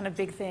next kind of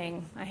big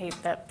thing. I hate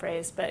that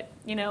phrase, but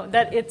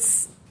that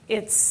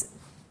it's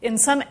in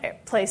some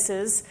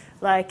places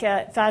like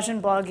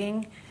fashion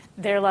blogging,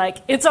 they're like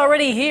it's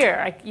already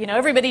here.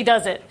 Everybody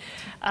does it.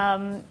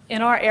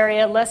 In our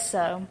area, less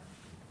so.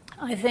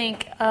 I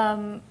think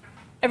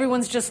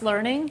everyone's just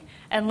learning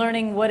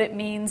what it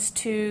means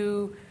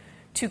to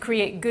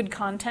create good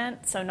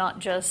content. So not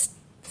just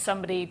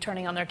somebody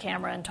turning on their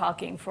camera and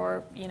talking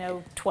for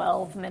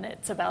 12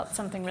 minutes about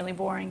something really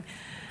boring.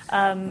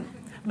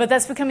 But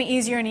that's becoming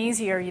easier and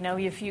easier.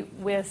 If you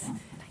with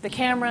the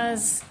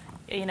cameras,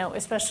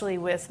 especially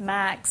with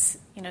Macs,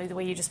 the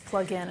way you just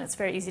plug in, it's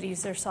very easy to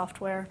use their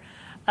software.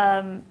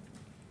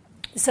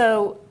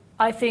 So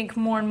I think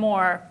more and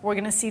more we're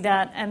going to see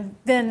that, and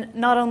then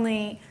not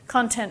only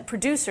content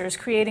producers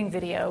creating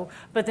video,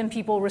 but then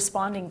people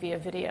responding via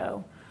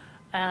video,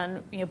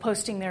 and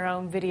posting their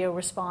own video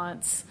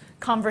response,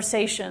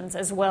 conversations,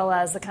 as well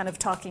as the kind of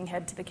talking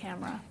head to the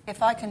camera.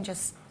 If I can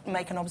just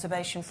make an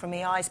observation from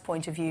EI's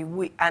point of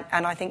view,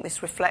 and I think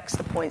this reflects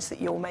the points that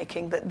you're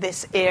making, that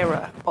this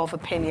era of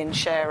opinion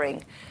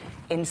sharing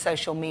in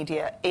social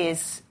media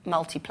is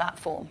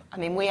multi-platform.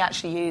 We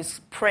actually use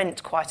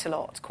print quite a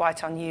lot,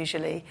 quite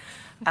unusually.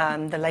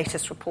 The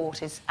latest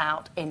report is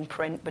out in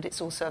print, but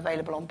it's also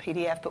available on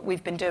PDF. But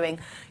we've been doing,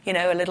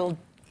 a little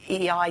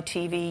EI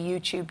TV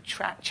YouTube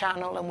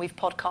channel, and we've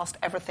podcast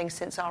everything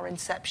since our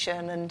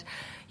inception. And,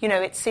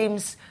 it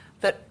seems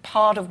that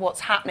part of what's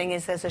happening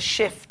is there's a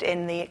shift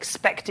in the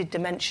expected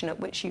dimension at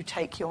which you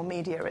take your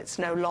media. It's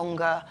no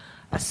longer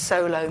a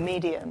solo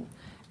medium.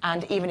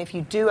 And even if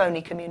you do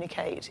only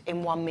communicate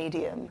in one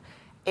medium,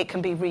 it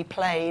can be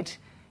replayed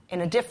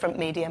in a different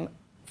medium.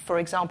 For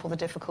example, the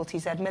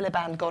difficulties Ed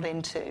Miliband got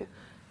into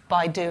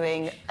by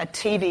doing a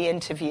TV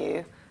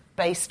interview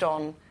based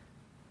on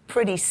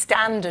pretty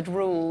standard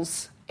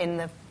rules in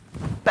the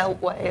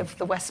beltway of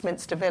the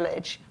Westminster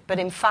Village. But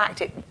in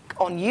fact,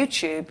 on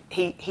YouTube,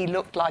 he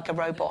looked like a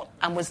robot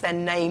and was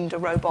then named a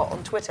robot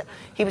on Twitter.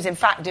 He was in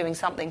fact doing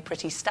something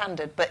pretty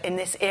standard. But in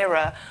this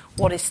era,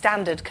 what is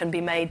standard can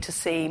be made to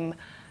seem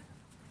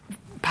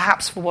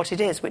perhaps for what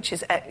it is, which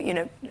is,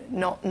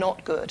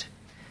 not good.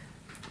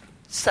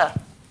 Sir.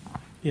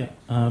 Yeah,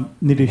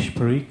 Nidish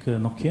Parikh,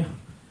 Nokia.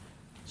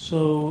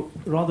 So,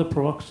 rather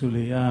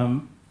provocatively,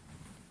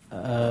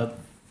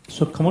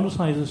 so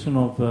commoditization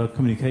of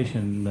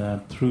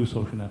communication through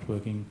social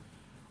networking,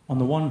 on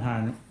the one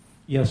hand,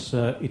 yes,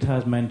 it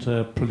has meant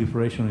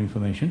proliferation of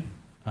information,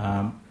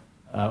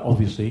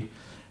 obviously,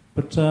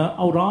 but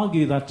I would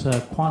argue that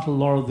quite a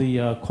lot of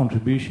the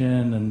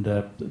contribution and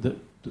the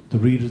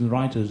readers and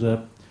writers,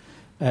 a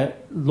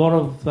lot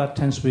of that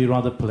tends to be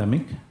rather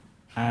polemic,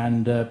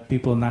 and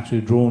people are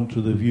naturally drawn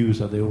to the views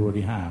that they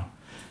already have.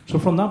 So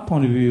from that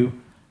point of view,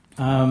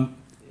 I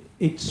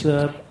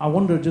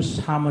wonder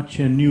just how much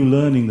new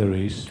learning there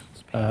is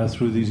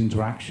through these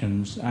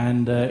interactions?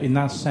 And in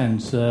that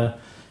sense,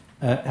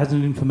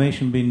 hasn't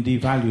information been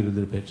devalued a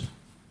little bit?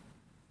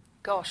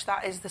 Gosh,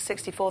 that is the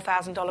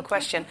 $64,000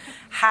 question.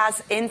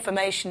 Has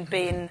information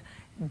been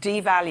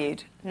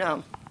devalued?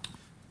 No.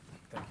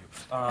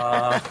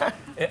 Thank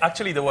you.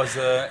 Actually, there was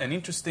an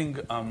interesting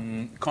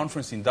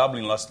conference in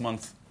Dublin last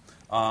month.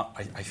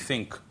 I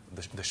think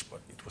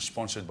it was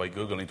sponsored by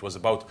Google. It was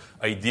about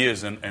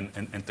ideas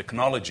and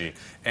technology.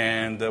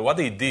 And what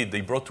they did, they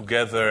brought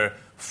together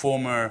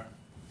former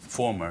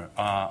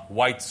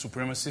white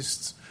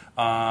supremacists,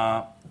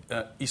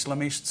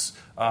 Islamists,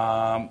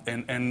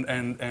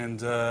 and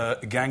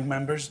gang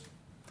members.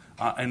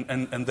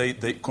 And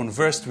they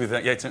conversed with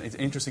them. Yeah, it's an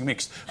interesting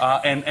mix.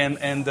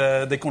 And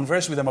they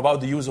conversed with them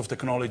about the use of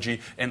technology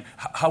and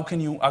how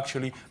can you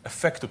actually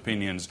affect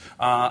opinions.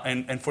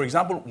 And for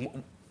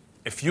example,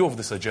 a few of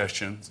the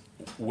suggestions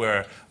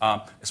were,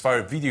 as far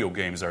as video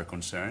games are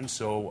concerned,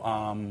 so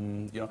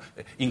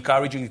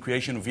encouraging the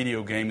creation of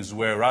video games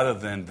where rather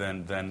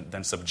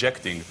than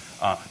subjecting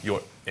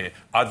your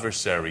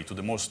adversary to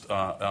the most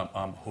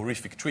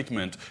horrific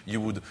treatment, you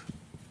would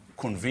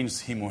convince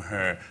him or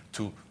her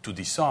to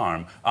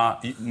disarm,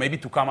 maybe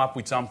to come up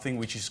with something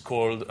which is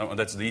called,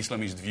 that's the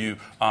Islamist view,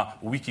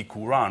 Wiki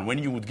Quran, when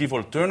you would give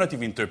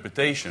alternative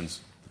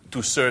interpretations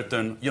to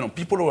certain,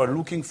 people who are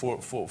looking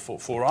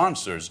for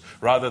answers,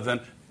 rather than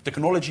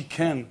technology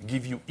can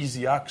give you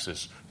easy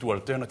access to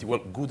alternative,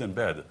 good and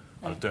bad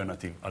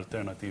alternative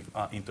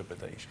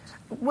interpretations.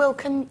 Will,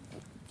 can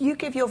you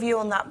give your view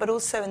on that, but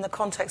also in the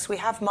context, we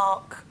have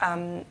Mark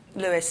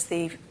Lewis,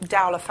 the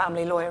Dowler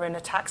family lawyer, in a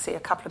taxi a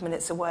couple of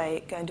minutes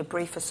away, going to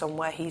brief us on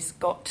where he's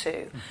got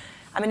to.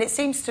 I mean, it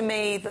seems to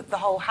me that the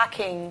whole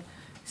hacking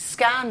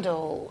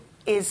scandal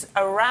is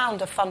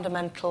around a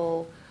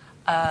fundamental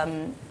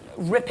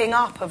ripping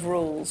up of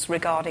rules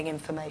regarding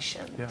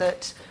information,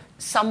 that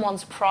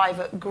someone's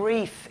private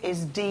grief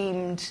is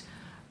deemed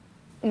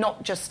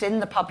not just in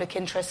the public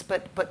interest,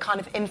 but kind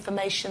of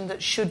information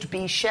that should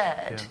be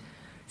shared. Yeah.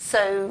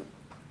 So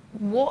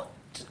what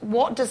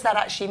does that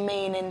actually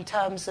mean in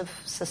terms of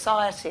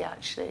society,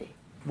 actually?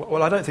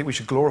 Well, I don't think we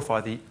should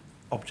glorify the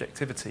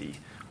objectivity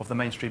of the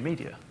mainstream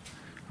media.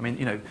 I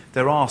mean,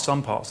 there are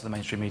some parts of the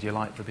mainstream media,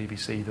 like the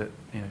BBC, that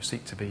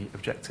seek to be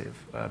objective.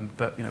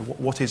 But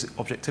what is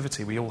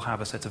objectivity? We all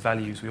have a set of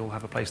values. We all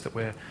have a place that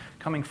we're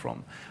coming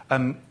from.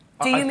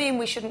 Do you mean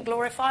we shouldn't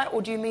glorify it,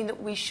 or do you mean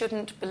that we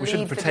shouldn't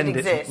believe that it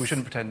exists? We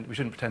shouldn't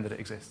pretend that it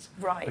exists,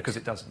 right? Because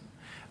it doesn't.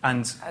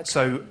 And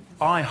so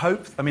I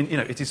hope. I mean,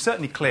 it is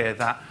certainly clear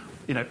that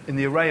in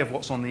the array of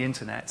what's on the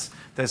internet,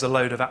 there's a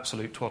load of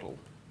absolute twaddle.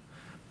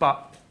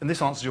 But, and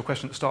this answers your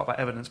question at the start about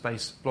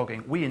evidence-based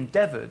blogging, we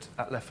endeavoured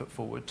at Left Foot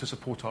Forward to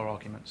support our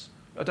arguments.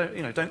 I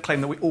don't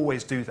claim that we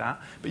always do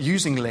that, but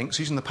using links,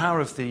 using the power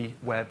of the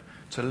web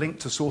to link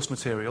to source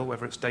material,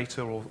 whether it's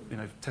data or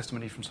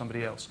testimony from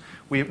somebody else,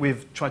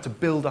 we've tried to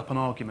build up an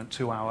argument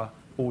to our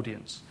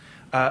audience.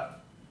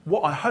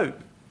 What I hope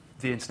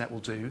the internet will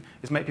do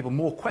is make people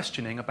more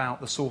questioning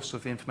about the source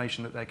of the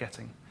information that they're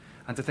getting.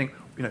 And to think,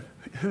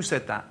 who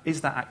said that?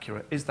 Is that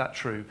accurate? Is that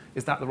true?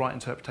 Is that the right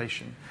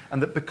interpretation?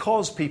 And that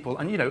because people,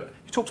 and you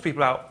talk to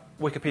people about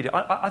Wikipedia,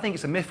 I think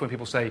it's a myth when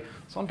people say,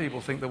 some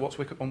people think that what's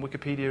on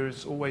Wikipedia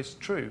is always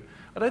true.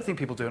 I don't think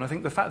people do, and I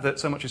think the fact that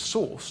so much is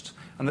sourced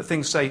and that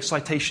things say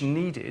citation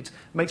needed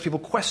makes people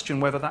question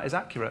whether that is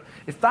accurate.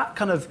 If that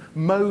kind of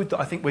mode that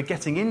I think we're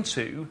getting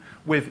into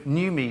with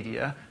new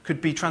media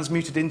could be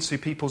transmuted into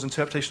people's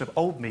interpretation of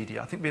old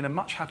media, I think we're in a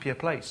much happier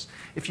place.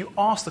 If you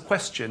ask the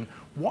question,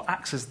 what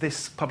axe has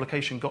this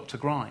publication got to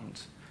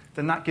grind,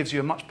 then that gives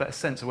you a much better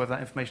sense of whether that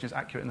information is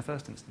accurate in the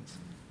first instance.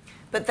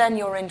 But then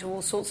you're into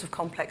all sorts of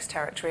complex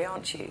territory,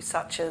 aren't you?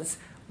 Such as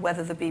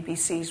whether the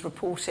BBC's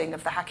reporting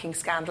of the hacking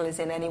scandal is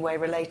in any way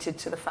related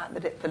to the fact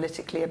that it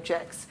politically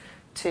objects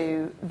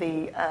to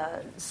the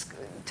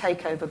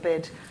takeover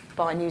bid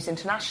by News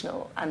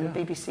International. And the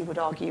BBC would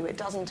argue it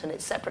doesn't and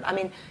it's separate. I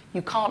mean,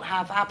 you can't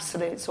have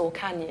absolutes, or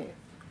can you?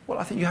 Well,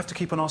 I think you have to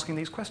keep on asking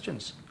these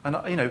questions. And,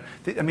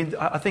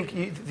 I think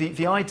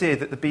the idea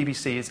that the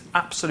BBC is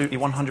absolutely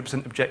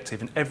 100%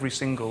 objective in every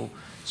single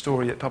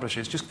story it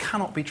publishes just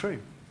cannot be true.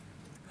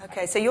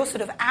 OK, so you're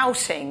sort of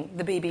outing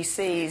the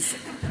BBC's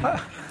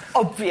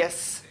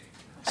obvious,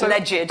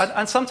 alleged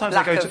and sometimes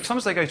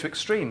they go to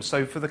extremes.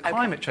 So for the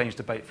climate change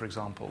debate, for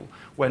example,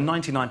 where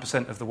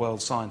 99% of the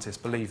world's scientists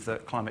believe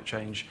that climate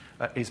change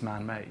is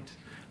man-made.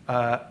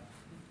 Well,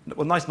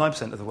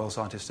 99% of the world's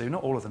scientists do.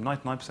 Not all of them.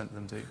 99% of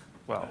them do.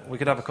 Well, we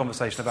could have a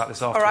conversation about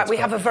this afterwards. All right, we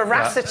have a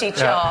veracity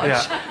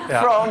charge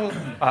from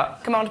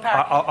Commander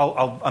Parry.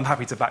 I'm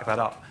happy to back that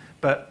up.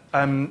 But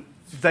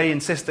they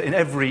insist that in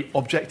every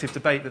objective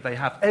debate that they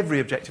have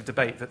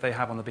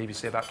on the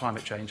BBC about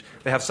climate change,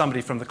 they have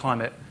somebody from the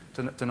climate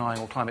denying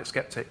or climate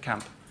skeptic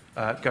camp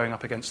going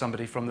up against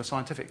somebody from the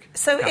scientific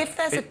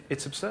camp.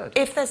 It's absurd.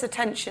 If there's a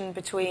tension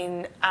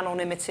between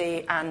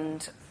anonymity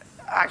and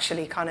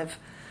actually kind of,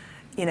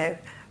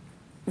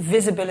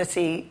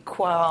 visibility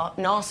qua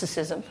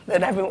narcissism,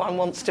 that everyone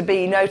wants to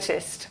be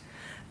noticed,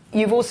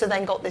 you've also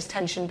then got this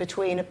tension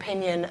between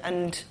opinion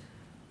and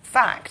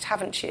fact,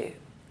 haven't you?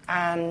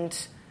 And,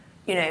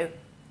 you know,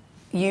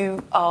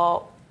 you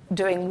are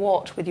doing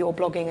what with your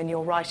blogging and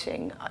your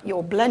writing?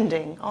 You're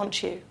blending,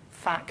 aren't you?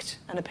 Fact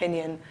and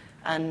opinion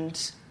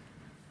and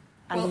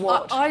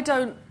what? I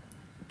don't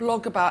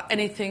blog about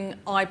anything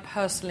I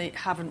personally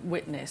haven't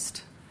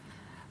witnessed.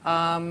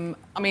 I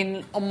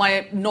mean, on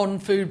my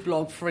non-food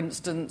blog, for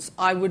instance,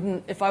 I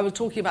wouldn't, if I was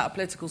talking about a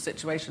political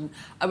situation,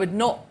 I would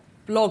not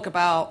blog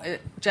about it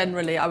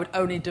generally. I would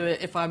only do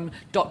it if I'm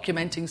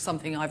documenting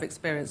something I've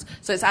experienced.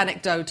 So it's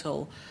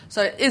anecdotal.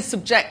 So it is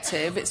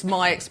subjective, it's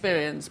my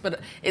experience, but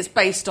it's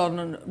based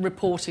on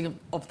reporting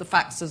of the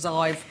facts as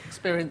I've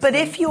experienced But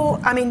them.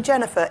 if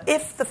Jennifer,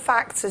 if the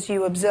facts as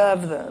you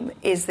observe them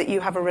is that you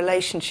have a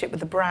relationship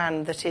with a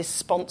brand that is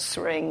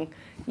sponsoring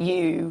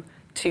you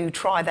to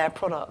try their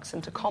products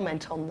and to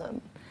comment on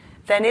them,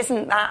 then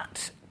isn't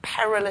that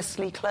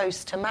perilously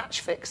close to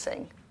match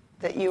fixing,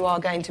 that you are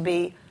going to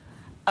be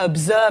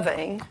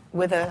observing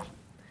with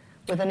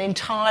an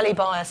entirely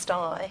biased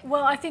eye?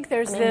 Well, I think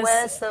there's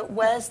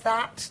where's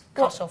that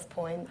cut-off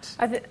point?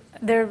 I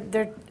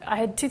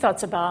had two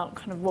thoughts about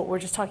kind of what we're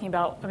just talking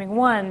about. I mean,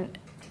 one,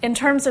 in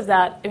terms of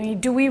that, I mean,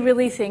 do we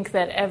really think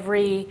that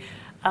every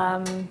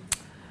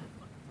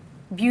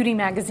beauty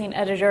magazine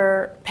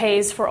editor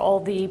pays for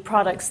all the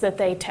products that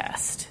they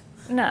test?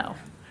 No.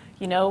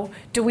 You know,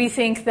 do we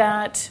think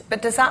that...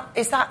 But is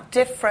that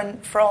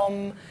different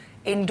from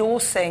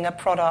endorsing a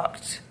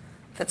product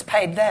that's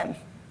paid them?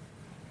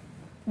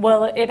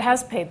 Well, it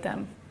has paid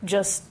them,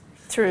 just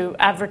through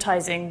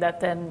advertising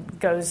that then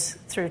goes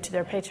through to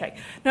their paycheck.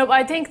 No, but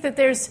I think that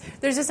there's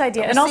this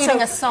idea, and also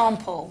a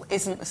sample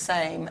isn't the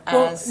same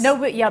as...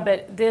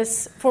 But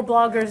this for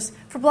bloggers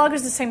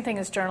the same thing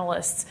as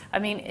journalists. I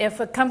mean, if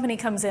a company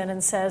comes in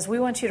and says, we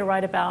want you to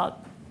write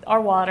about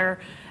our water,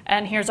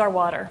 and here's our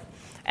water,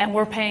 and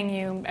we're paying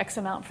you X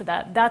amount for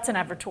that, that's an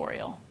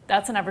advertorial.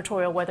 That's an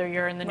advertorial whether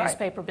you're in the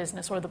newspaper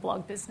business or the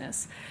blog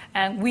business.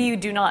 And we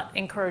do not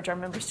encourage our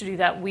members to do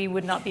that. We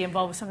would not be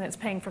involved with something that's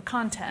paying for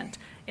content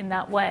in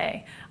that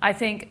way. I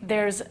think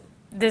there's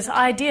this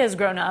idea has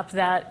grown up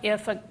that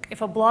if a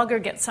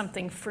blogger gets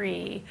something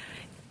free,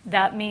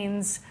 that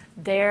means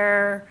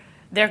their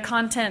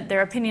content,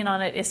 their opinion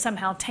on it is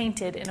somehow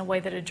tainted in a way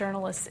that a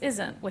journalist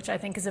isn't, which I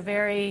think is a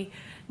very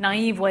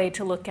naive way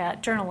to look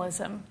at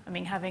journalism. I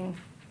mean, having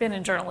been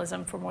in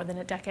journalism for more than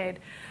a decade.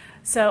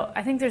 So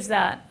I think there's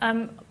that.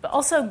 But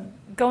also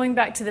going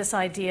back to this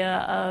idea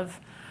of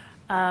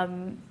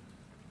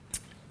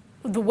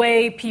the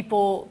way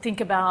people think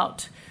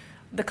about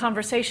the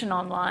conversation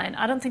online,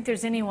 I don't think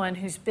there's anyone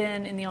who's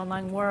been in the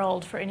online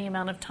world for any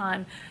amount of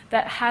time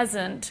that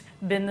hasn't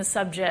been the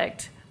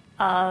subject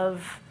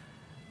of,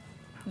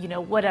 you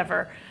know,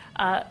 whatever,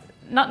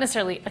 not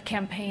necessarily a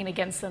campaign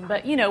against them,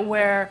 but, you know,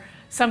 where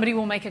somebody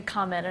will make a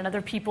comment and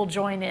other people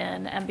join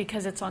in, and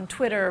because it's on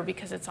Twitter or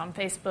because it's on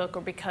Facebook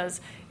or because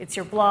it's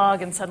your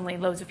blog and suddenly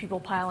loads of people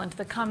pile into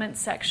the comments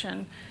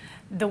section,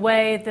 the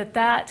way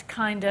that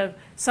kind of,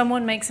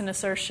 someone makes an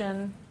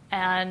assertion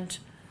and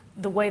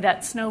the way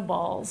that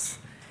snowballs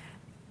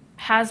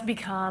has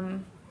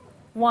become,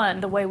 one,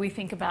 the way we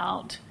think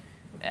about,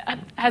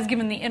 has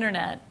given the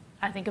internet,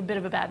 I think, a bit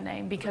of a bad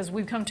name because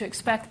we've come to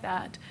expect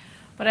that.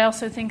 But I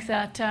also think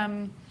that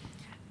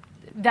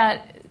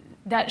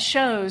that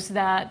shows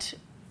that,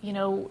 you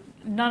know,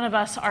 none of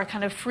us are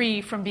kind of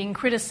free from being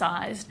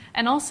criticized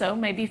and also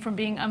maybe from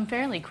being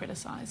unfairly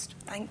criticized.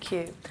 Thank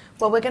you.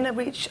 Well, we're going to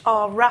reach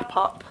our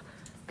wrap-up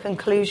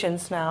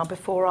conclusions now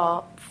before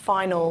our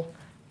final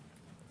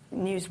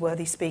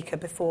newsworthy speaker,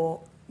 before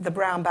the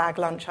brown bag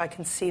lunch. I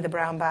can see the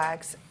brown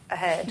bags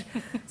ahead.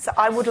 So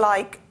I would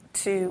like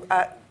to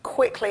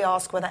quickly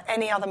ask whether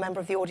any other member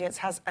of the audience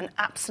has an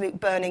absolute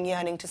burning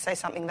yearning to say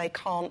something they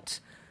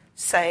can't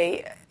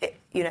say,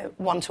 you know,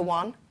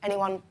 one-to-one.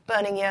 Anyone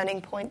burning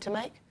yearning point to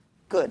make?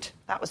 Good.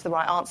 That was the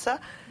right answer.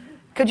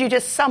 Could you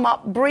just sum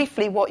up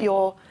briefly what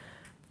your,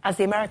 as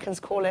the Americans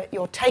call it,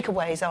 your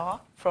takeaways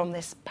are from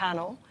this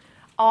panel?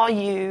 Are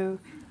you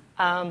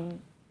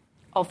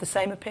of the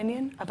same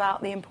opinion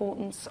about the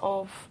importance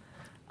of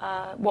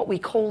what we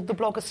called the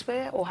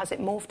blogosphere, or has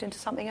it morphed into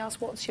something else?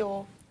 What's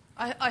your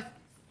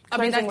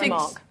closing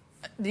remark?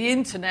 The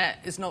internet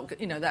is not,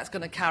 you know, that's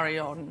going to carry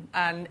on,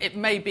 and it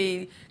may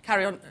be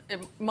carry on. It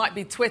might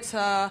be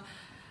Twitter.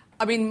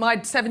 I mean, my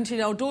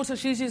 17-year-old daughter,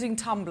 she's using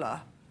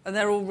Tumblr, and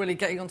they're all really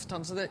getting onto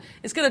Tumblr. So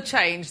it's going to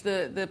change.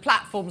 The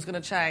platform's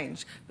going to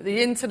change, but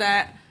the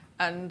internet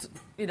and,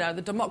 you know,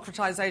 the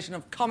democratization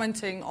of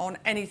commenting on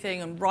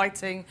anything and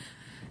writing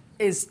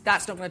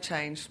that's not going to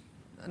change.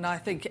 And I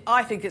think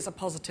it's a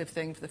positive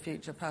thing for the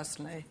future,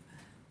 personally.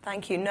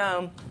 Thank you,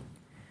 Noam.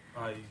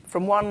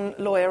 From one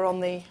lawyer on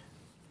the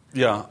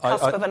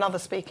cusp of another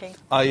speaking.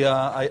 I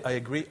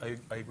agree.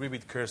 I agree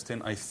with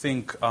Kirsten. I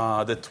think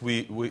that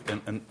we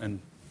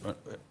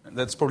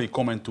that's probably a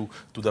comment to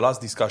the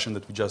last discussion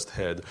that we just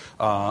had,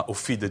 or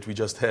feed that we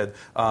just had.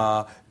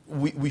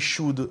 We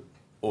should,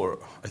 or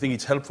I think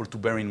it's helpful to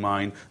bear in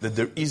mind that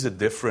there is a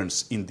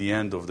difference in the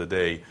end of the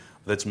day.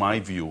 That's my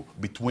view,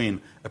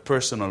 between a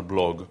personal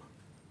blog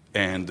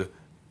and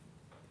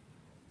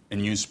a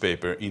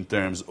newspaper in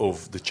terms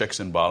of the checks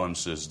and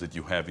balances that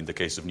you have in the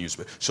case of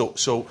newspaper.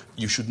 So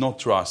you should not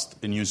trust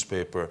a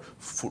newspaper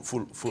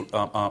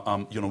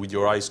with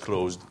your eyes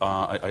closed.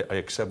 I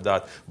accept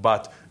that,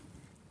 but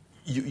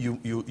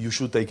you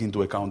should take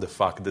into account the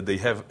fact that they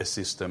have a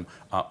system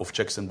of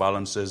checks and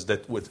balances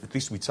that, at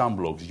least with some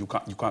blogs,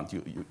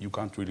 you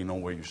can't really know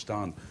where you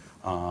stand.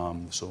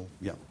 So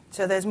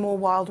there's more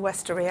Wild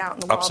Westery out in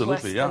the Wild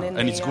West than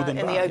in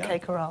the OK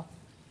Corral.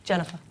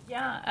 Jennifer?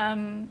 Yeah,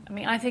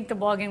 I think the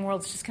blogging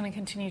world is just going to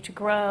continue to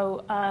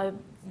grow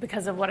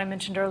because of what I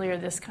mentioned earlier,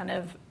 this kind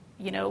of,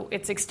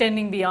 it's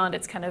extending beyond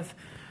its kind of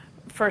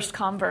first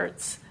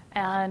converts.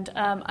 And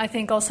I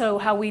think also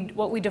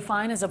what we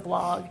define as a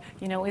blog,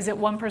 is it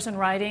one person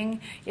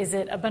writing? Is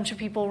it a bunch of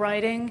people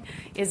writing?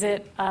 Is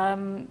it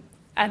an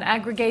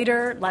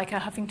aggregator like a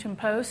Huffington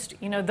Post?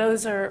 Are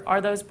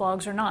those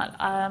blogs or not?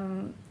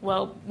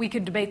 Well, we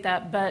could debate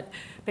that, but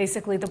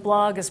basically the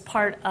blog is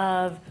part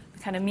of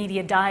kind of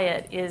media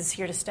diet is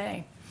here to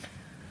stay.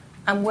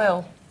 And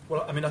Will?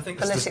 Well, I think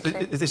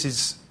this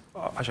is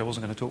actually, I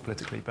wasn't going to talk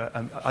politically, but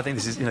I think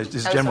this is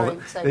general.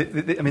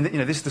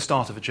 This is the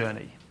start of a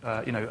journey.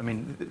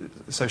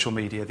 Social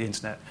media, the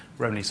internet,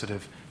 we're only sort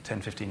of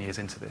 10, 15 years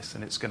into this,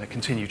 and it's going to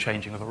continue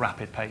changing at a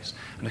rapid pace.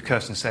 And as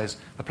Kirsten says,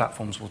 the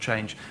platforms will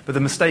change. But the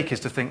mistake is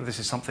to think that this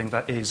is something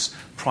that is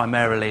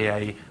primarily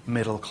a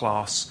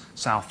middle-class,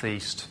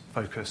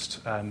 southeast-focused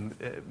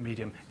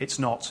medium. It's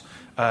not.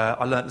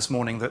 I learnt this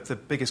morning that the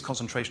biggest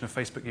concentration of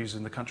Facebook users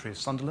in the country is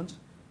Sunderland.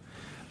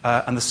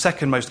 And the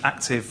second most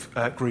active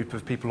group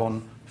of people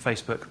on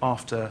Facebook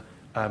after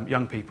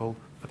young people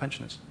are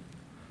pensioners.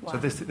 Wow. So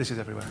this is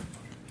everywhere.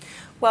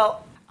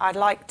 Well, I'd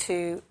like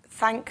to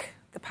thank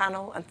the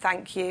panel and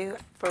thank you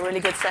for a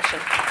really good session.